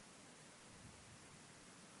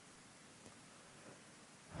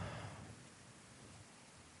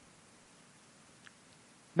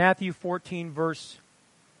 Matthew 14, verse...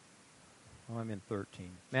 I'm in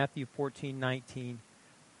 13. Matthew 14, 19.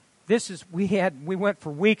 We went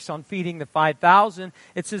for weeks on feeding the 5,000.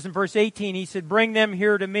 It says in verse 18, He said, "Bring them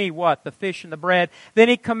here to me." What? The fish and the bread. Then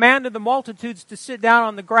He commanded the multitudes to sit down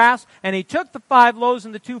on the grass, and He took the 5 loaves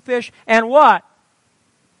and the 2 fish, and what?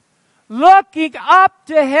 Looking up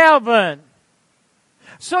to heaven.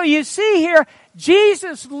 So you see here,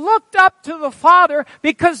 Jesus looked up to the Father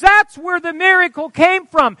because that's where the miracle came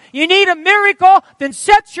from. You need a miracle, then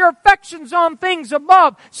set your affections on things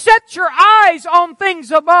above. Set your eyes on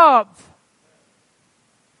things above.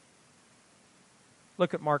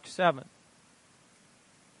 Look at Mark 7.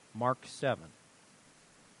 Mark 7.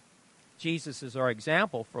 Jesus is our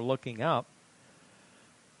example for looking up.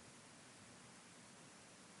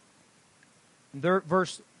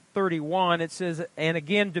 Verse 31, it says, "And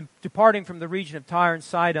again, departing from the region of Tyre and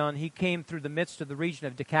Sidon, he came through the midst of the region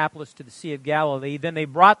of Decapolis to the Sea of Galilee. Then they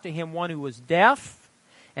brought to him one who was deaf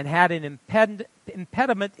and had an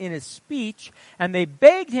impediment in his speech, and they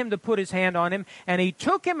begged him to put his hand on him. And he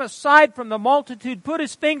took him aside from the multitude, put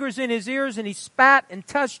his fingers in his ears, and he spat and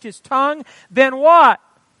touched his tongue. Then what?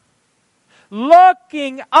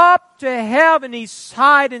 Looking up to heaven, he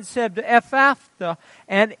sighed and said, Ephphatha,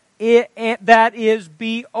 and that is,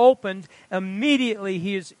 be opened. Immediately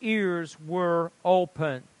his ears were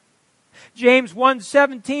opened." James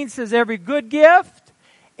 1:17 says, "Every good gift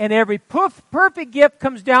and every perfect gift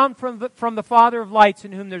comes down from the Father of lights,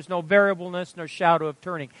 in whom there's no variableness nor shadow of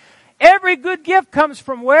turning." Every good gift comes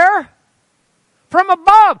from where? From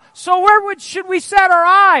above. So where should we set our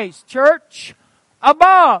eyes, church?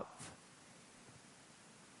 Above.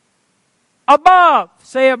 Above.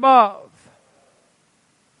 Say above.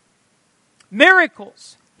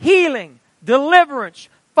 Miracles, healing, deliverance,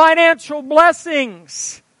 financial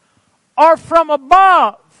blessings are from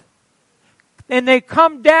above. And they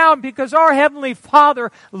come down because our Heavenly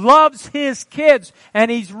Father loves His kids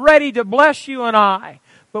and He's ready to bless you and I.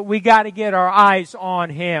 But we got to get our eyes on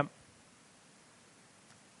Him.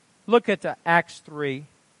 Look at Acts 3,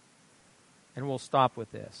 and we'll stop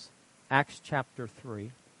with this. Acts chapter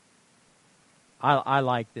 3. I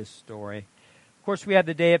like this story. Of course, we had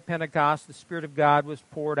the day of Pentecost. The Spirit of God was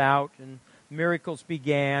poured out and miracles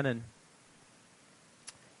began. And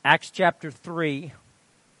Acts chapter 3,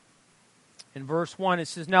 in verse 1, it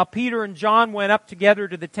says, "Now Peter and John went up together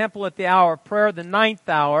to the temple at the hour of prayer, the 9th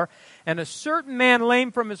hour, and a certain man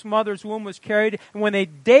lame from his mother's womb was carried,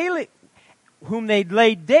 and whom they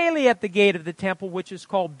laid daily at the gate of the temple, which is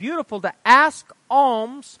called Beautiful, to ask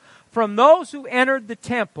alms from those who entered the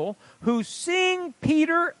temple, who, seeing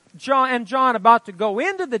Peter and John about to go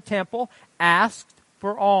into the temple, asked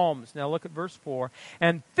for alms." Now look at verse 4.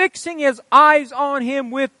 "And fixing his eyes on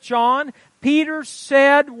him with John, Peter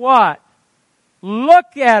said," what?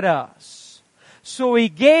 "Look at us." So he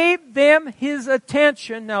gave them his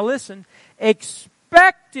attention. Now listen,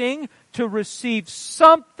 expecting to receive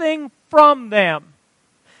something from them.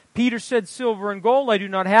 Peter said, "Silver and gold I do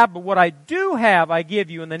not have, but what I do have I give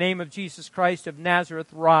you. In the name of Jesus Christ of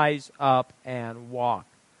Nazareth, rise up and walk."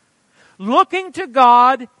 Looking to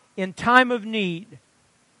God in time of need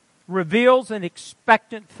reveals an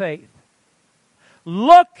expectant faith.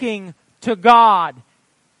 Looking to God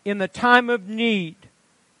in the time of need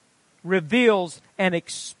reveals an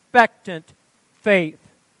expectant faith.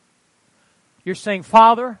 You're saying,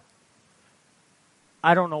 "Father,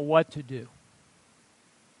 I don't know what to do.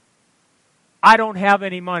 I don't have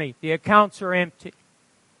any money. The accounts are empty.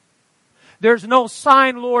 There's no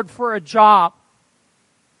sign, Lord, for a job.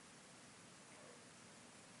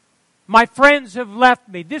 My friends have left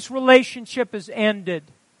me. This relationship has ended.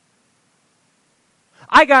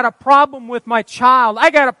 I got a problem with my child. I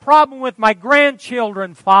got a problem with my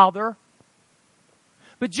grandchildren, Father."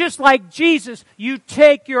 But just like Jesus, you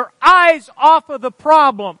take your eyes off of the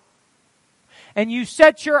problem and you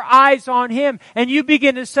set your eyes on Him and you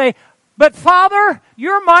begin to say, "But Father,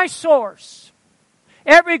 you're my source.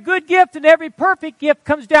 Every good gift and every perfect gift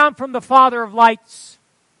comes down from the Father of lights.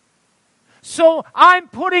 So I'm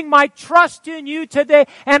putting my trust in you today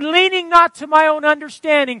and leaning not to my own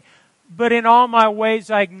understanding, but in all my ways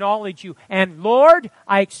I acknowledge you. And Lord,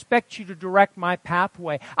 I expect you to direct my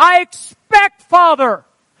pathway. I expect, Father,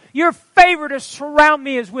 your favor to surround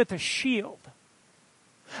me as with a shield.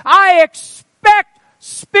 I expect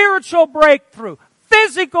spiritual breakthrough,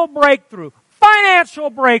 physical breakthrough, financial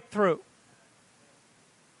breakthrough."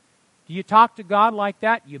 Do you talk to God like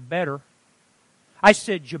that? You better. I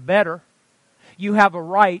said you better. You have a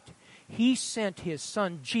right. He sent His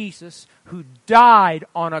Son Jesus, who died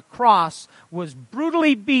on a cross, was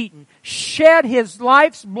brutally beaten, shed His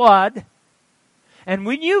life's blood, and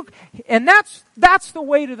that's the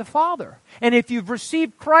way to the Father. And if you've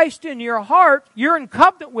received Christ in your heart, you're in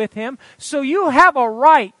covenant with Him, so you have a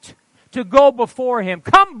right to go before Him.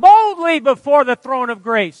 Come boldly before the throne of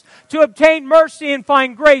grace to obtain mercy and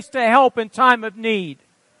find grace to help in time of need.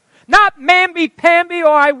 Not mamby-pamby,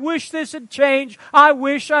 "Oh, I wish this had changed. I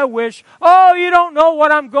wish. Oh, you don't know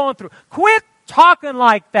what I'm going through." Quit talking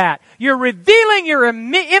like that. You're revealing your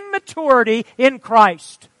immaturity in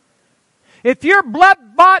Christ. If you're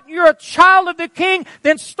blood-bought, you're a child of the King,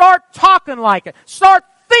 then start talking like it. Start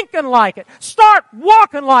thinking like it. Start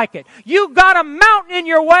walking like it. You got a mountain in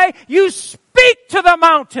your way, you speak to the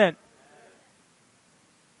mountain.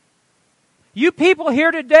 You people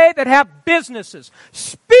here today that have businesses,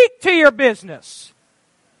 speak to your business.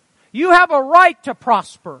 You have a right to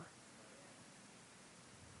prosper.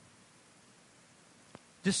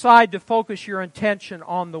 Decide to focus your attention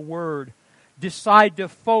on the Word. Decide to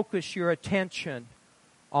focus your attention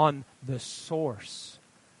on the source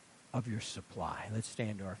of your supply. Let's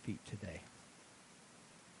stand to our feet today.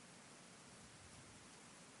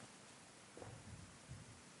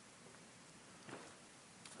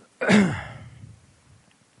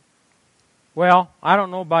 Well, I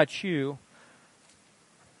don't know about you.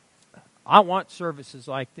 I want services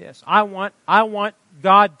like this. I want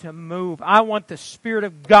God to move. I want the Spirit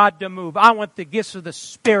of God to move. I want the gifts of the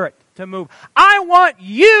Spirit to move. I want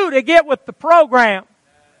you to get with the program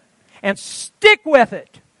and stick with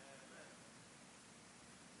it.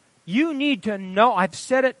 You need to know, I've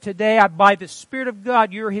said it today, by the Spirit of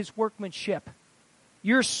God, you're His workmanship.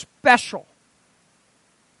 You're special.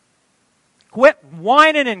 Quit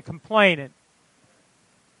whining and complaining.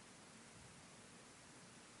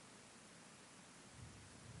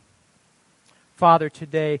 Father,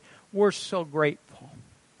 today, we're so grateful.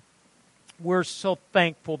 We're so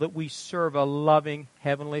thankful that we serve a loving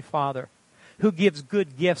Heavenly Father who gives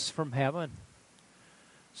good gifts from heaven.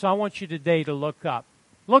 So I want you today to look up.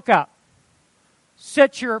 Look up.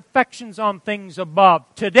 Set your affections on things above,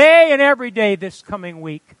 today and every day this coming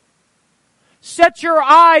week. Set your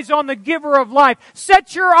eyes on the giver of life.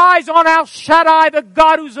 Set your eyes on El Shaddai, the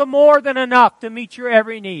God who's a more than enough to meet your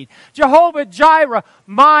every need. Jehovah Jireh,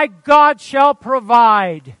 my God shall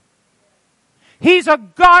provide. He's a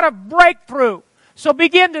God of breakthrough. So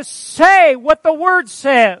begin to say what the Word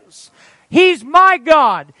says. He's my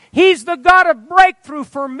God. He's the God of breakthrough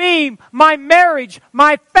for me, my marriage,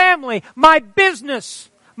 my family, my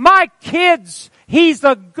business, my kids. He's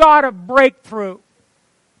the God of breakthrough.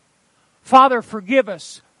 Father, forgive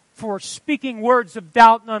us for speaking words of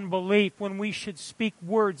doubt and unbelief when we should speak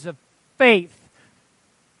words of faith.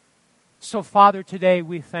 So, Father, today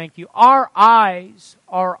we thank you. Our eyes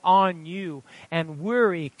are on you, and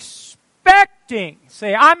we're expecting,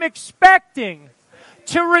 say, I'm expecting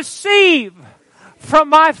to receive from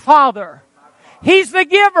my Father. He's the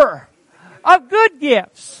giver of good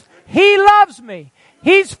gifts. He loves me.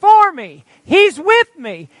 He's for me. He's with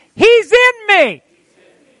me. He's in me.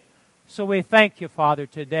 So we thank you, Father,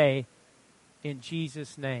 today in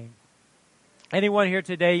Jesus' name. Anyone here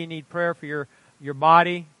today, you need prayer for your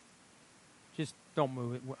body? Just don't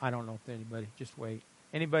move it. I don't know if anybody. Just wait.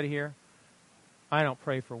 Anybody here? I don't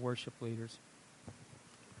pray for worship leaders.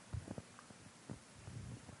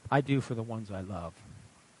 I do for the ones I love.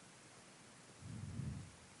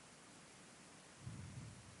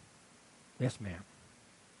 Yes, ma'am.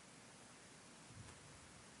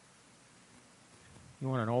 You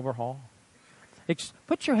want an overhaul?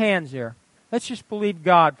 Put your hands there. Let's just believe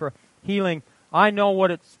God for healing. I know what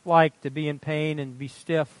it's like to be in pain and be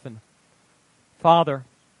stiff. And Father,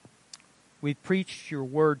 we preached your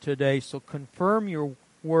word today, so confirm your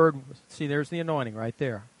word. See, there's the anointing right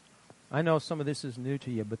there. I know some of this is new to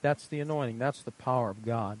you, but that's the anointing. That's the power of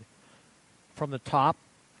God. From the top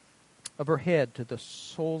of her head to the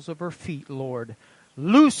soles of her feet, Lord,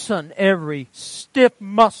 loosen every stiff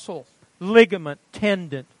muscle, ligament,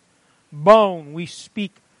 tendon, bone. We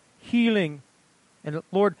speak healing. And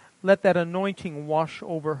Lord, let that anointing wash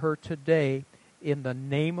over her today in the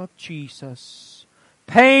name of Jesus.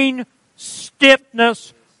 Pain,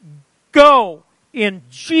 stiffness, go in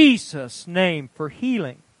Jesus' name, for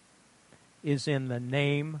healing is in the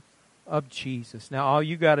name of Jesus. Now all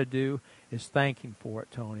you got to do is thank Him for it,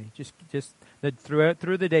 Tony. Just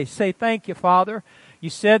through the day, say thank you, Father. You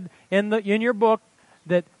said in your book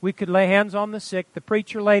that we could lay hands on the sick. The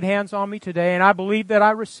preacher laid hands on me today, and I believe that I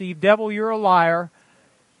received. Devil, you're a liar.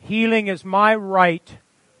 Healing is my right.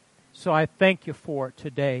 So I thank you for it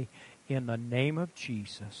today in the name of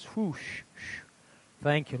Jesus. Whoosh.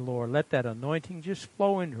 Thank you, Lord. Let that anointing just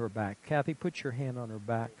flow into her back. Kathy, put your hand on her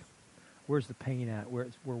back. Where's the pain at? Where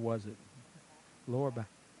was it? Lower back.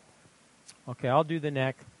 Okay, I'll do the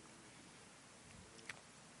neck.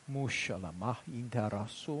 Mushalamah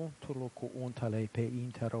intarasun tuluku untale pe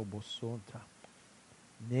interobosonta.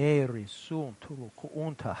 Nerisun tuluku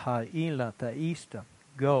unta ha ilata ista.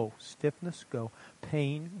 Go. Stiffness, go.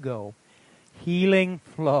 Pain, go. Healing,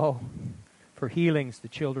 flow. For healing's the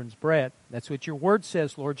children's bread. That's what your word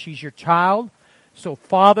says, Lord. She's your child. So,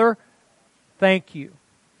 Father, thank you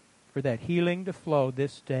for that healing to flow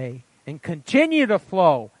this day and continue to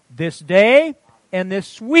flow this day and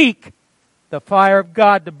this week. The fire of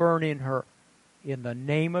God to burn in her. In the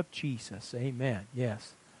name of Jesus. Amen.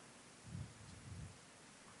 Yes.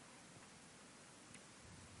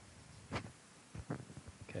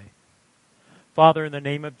 Okay. Father, in the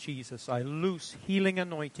name of Jesus, I loose healing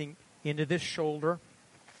anointing into this shoulder,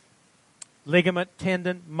 ligament,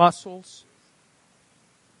 tendon, muscles,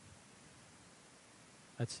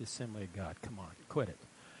 That's the assembly of God. Come on, quit it.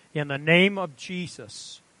 In the name of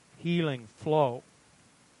Jesus, healing flow.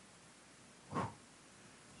 Whew.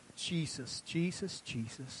 Jesus, Jesus,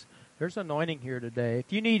 Jesus. There's anointing here today.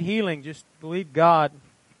 If you need healing, just believe God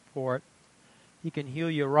for it. He can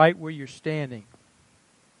heal you right where you're standing.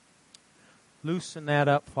 Loosen that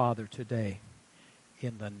up, Father, today.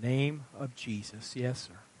 In the name of Jesus. Yes,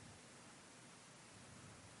 sir.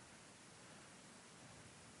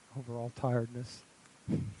 Overall tiredness.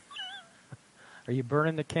 Are you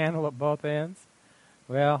burning the candle at both ends?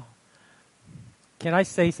 Well, can I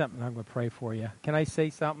say something? I'm going to pray for you. Can I say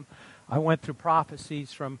something? I went through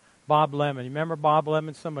prophecies from Bob Lemon. You remember Bob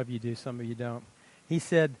Lemon? Some of you do, some of you don't. He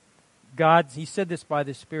said, he said this by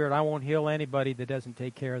the Spirit, I won't heal anybody that doesn't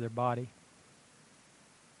take care of their body.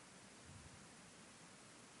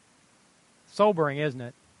 Sobering, isn't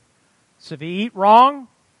it? So if you eat wrong,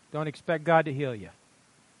 don't expect God to heal you.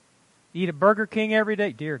 Eat a Burger King every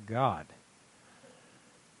day? Dear God.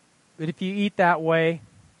 But if you eat that way,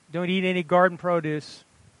 don't eat any garden produce.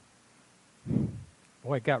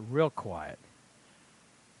 Boy, it got real quiet.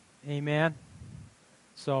 Amen?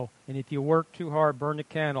 So, and if you work too hard, burn the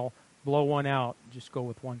candle, blow one out, just go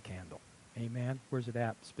with one candle. Amen? Where's it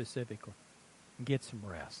at specifically? And get some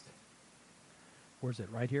rest. Where's it?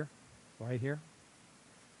 Right here? Right here?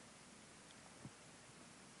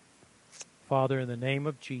 Father, in the name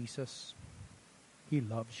of Jesus, He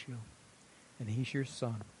loves you, and He's your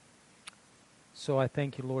Son. So I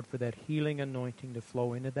thank you, Lord, for that healing anointing to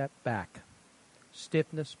flow into that back.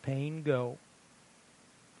 Stiffness, pain, go.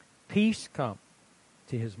 Peace come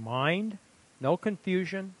to his mind. No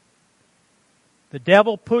confusion. The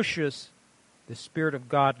devil pushes. The Spirit of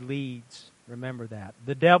God leads. Remember that.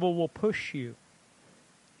 The devil will push you,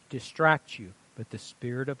 distract you, but the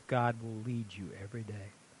Spirit of God will lead you every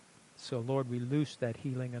day. So, Lord, we loose that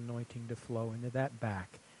healing anointing to flow into that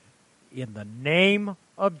back. In the name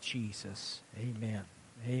of Jesus. Amen.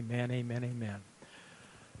 Amen, amen, amen.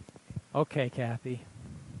 Okay, Kathy.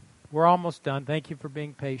 We're almost done. Thank you for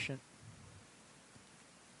being patient.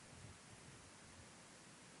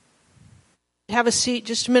 Have a seat.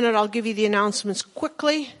 Just a minute. I'll give you the announcements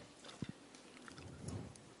quickly.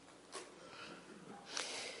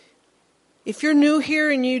 If you're new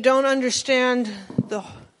here and you don't understand the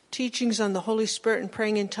teachings on the Holy Spirit and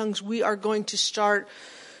praying in tongues, we are going to start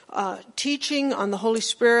teaching on the Holy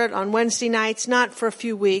Spirit on Wednesday nights, not for a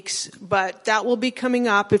few weeks, but that will be coming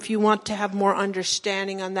up. If you want to have more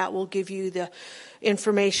understanding on that, we'll give you the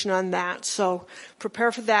information on that. So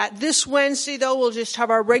prepare for that. This Wednesday, though, we'll just have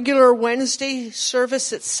our regular Wednesday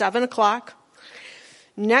service at 7 o'clock.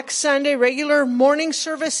 Next Sunday, regular morning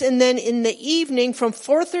service, and then in the evening from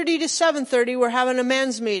 4:30 to 7:30, we're having a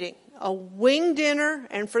men's meeting, a wing dinner,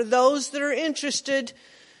 and for those that are interested,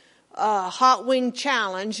 hot wing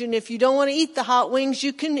challenge. And if you don't want to eat the hot wings,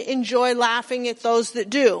 you can enjoy laughing at those that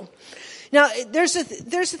do. Now, there's a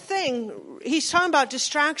thing. He's talking about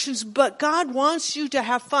distractions, but God wants you to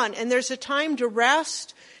have fun. And there's a time to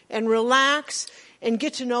rest and relax and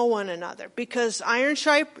get to know one another. Because iron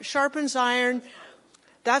sharpens iron.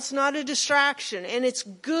 That's not a distraction. And it's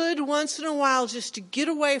good once in a while just to get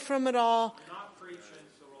away from it all.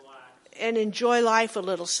 And enjoy life a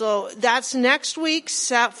little. So that's next week,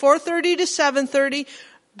 4:30 to 7:30.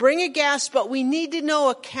 Bring a guest, but we need to know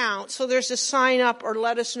a count. So there's a sign up, or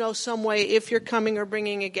let us know some way if you're coming or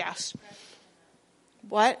bringing a guest.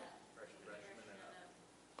 What?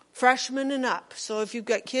 Freshmen and up. So if you've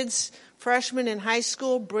got kids, freshmen in high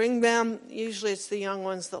school, bring them. Usually it's the young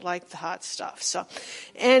ones that like the hot stuff. So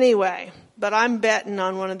anyway, but I'm betting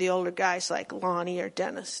on one of the older guys like Lonnie or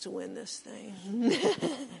Dennis to win this thing.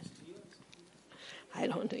 I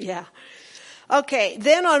don't know. Yeah. Okay.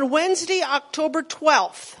 Then on Wednesday, October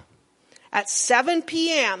 12th at 7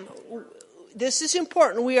 p.m., this is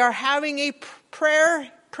important. We are having a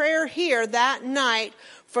prayer here that night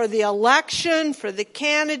for the election, for the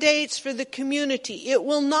candidates, for the community. It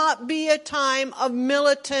will not be a time of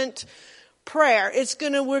militant prayer.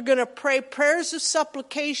 We're going to pray prayers of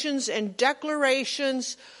supplications and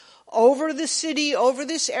declarations over the city, over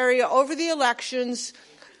this area, over the elections.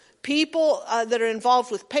 People that are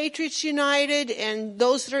involved with Patriots United and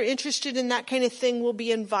those that are interested in that kind of thing will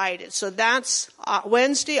be invited. So that's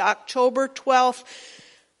Wednesday, October 12th,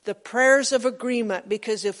 the prayers of agreement.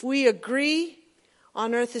 Because if we agree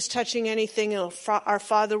on earth is touching anything, our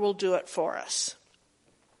Father will do it for us.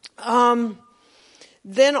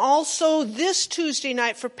 Then also this Tuesday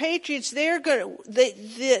night for Patriots,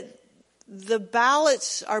 the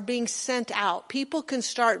ballots are being sent out. People can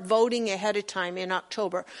start voting ahead of time in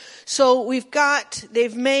October. So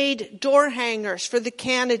they've made door hangers for the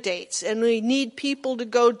candidates, and we need people to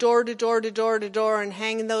go door to door to door to door and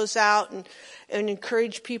hang those out and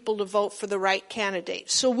encourage people to vote for the right candidate.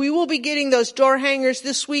 So we will be getting those door hangers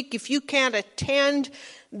this week. If you can't attend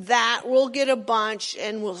that, we'll get a bunch,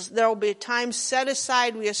 and there'll be a time set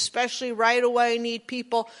aside. We especially right away need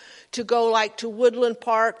people to go to Woodland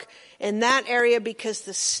Park in that area, because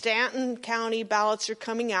the Stanton County ballots are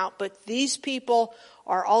coming out, but these people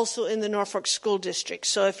are also in the Norfolk School District.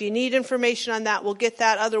 So if you need information on that, we'll get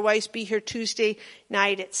that. Otherwise, be here Tuesday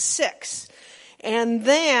night at 6. And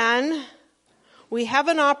then we have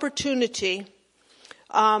an opportunity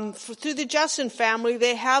through the Justin family.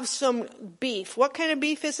 They have some beef. What kind of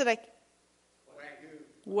beef is it?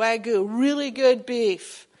 Wagyu. Really good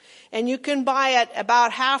beef. And you can buy it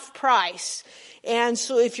about half price. And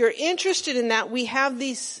so if you're interested in that, we have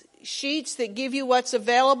these sheets that give you what's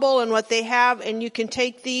available and what they have, and you can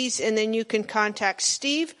take these and then you can contact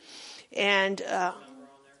Steve. And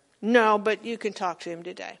no, but you can talk to him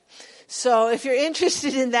today. So if you're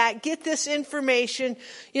interested in that, get this information.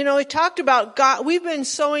 We talked about God. We've been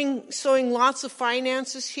sowing lots of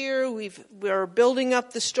finances here. We're building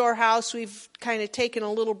up the storehouse. We've kind of taken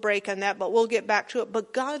a little break on that, but we'll get back to it.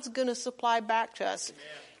 But God's going to supply back to us.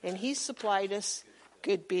 And He supplied us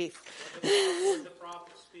good beef. What did the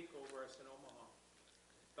prophet speak over us in Omaha?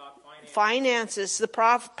 About finances. The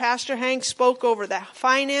Pastor Hank spoke over the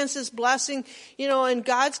finances, blessing, and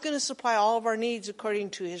God's going to supply all of our needs according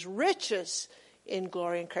to His riches in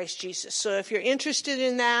glory in Christ Jesus. So if you're interested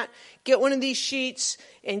in that, get one of these sheets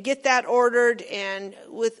and get that ordered, and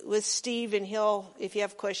with Steve, and if you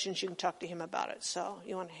have questions, you can talk to him about it. So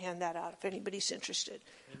you want to hand that out if anybody's interested.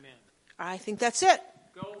 Amen. I think that's it.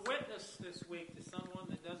 Go witness this week to someone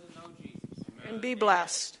that doesn't know Jesus. And be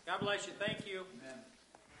blessed. God bless you. Thank you. Amen.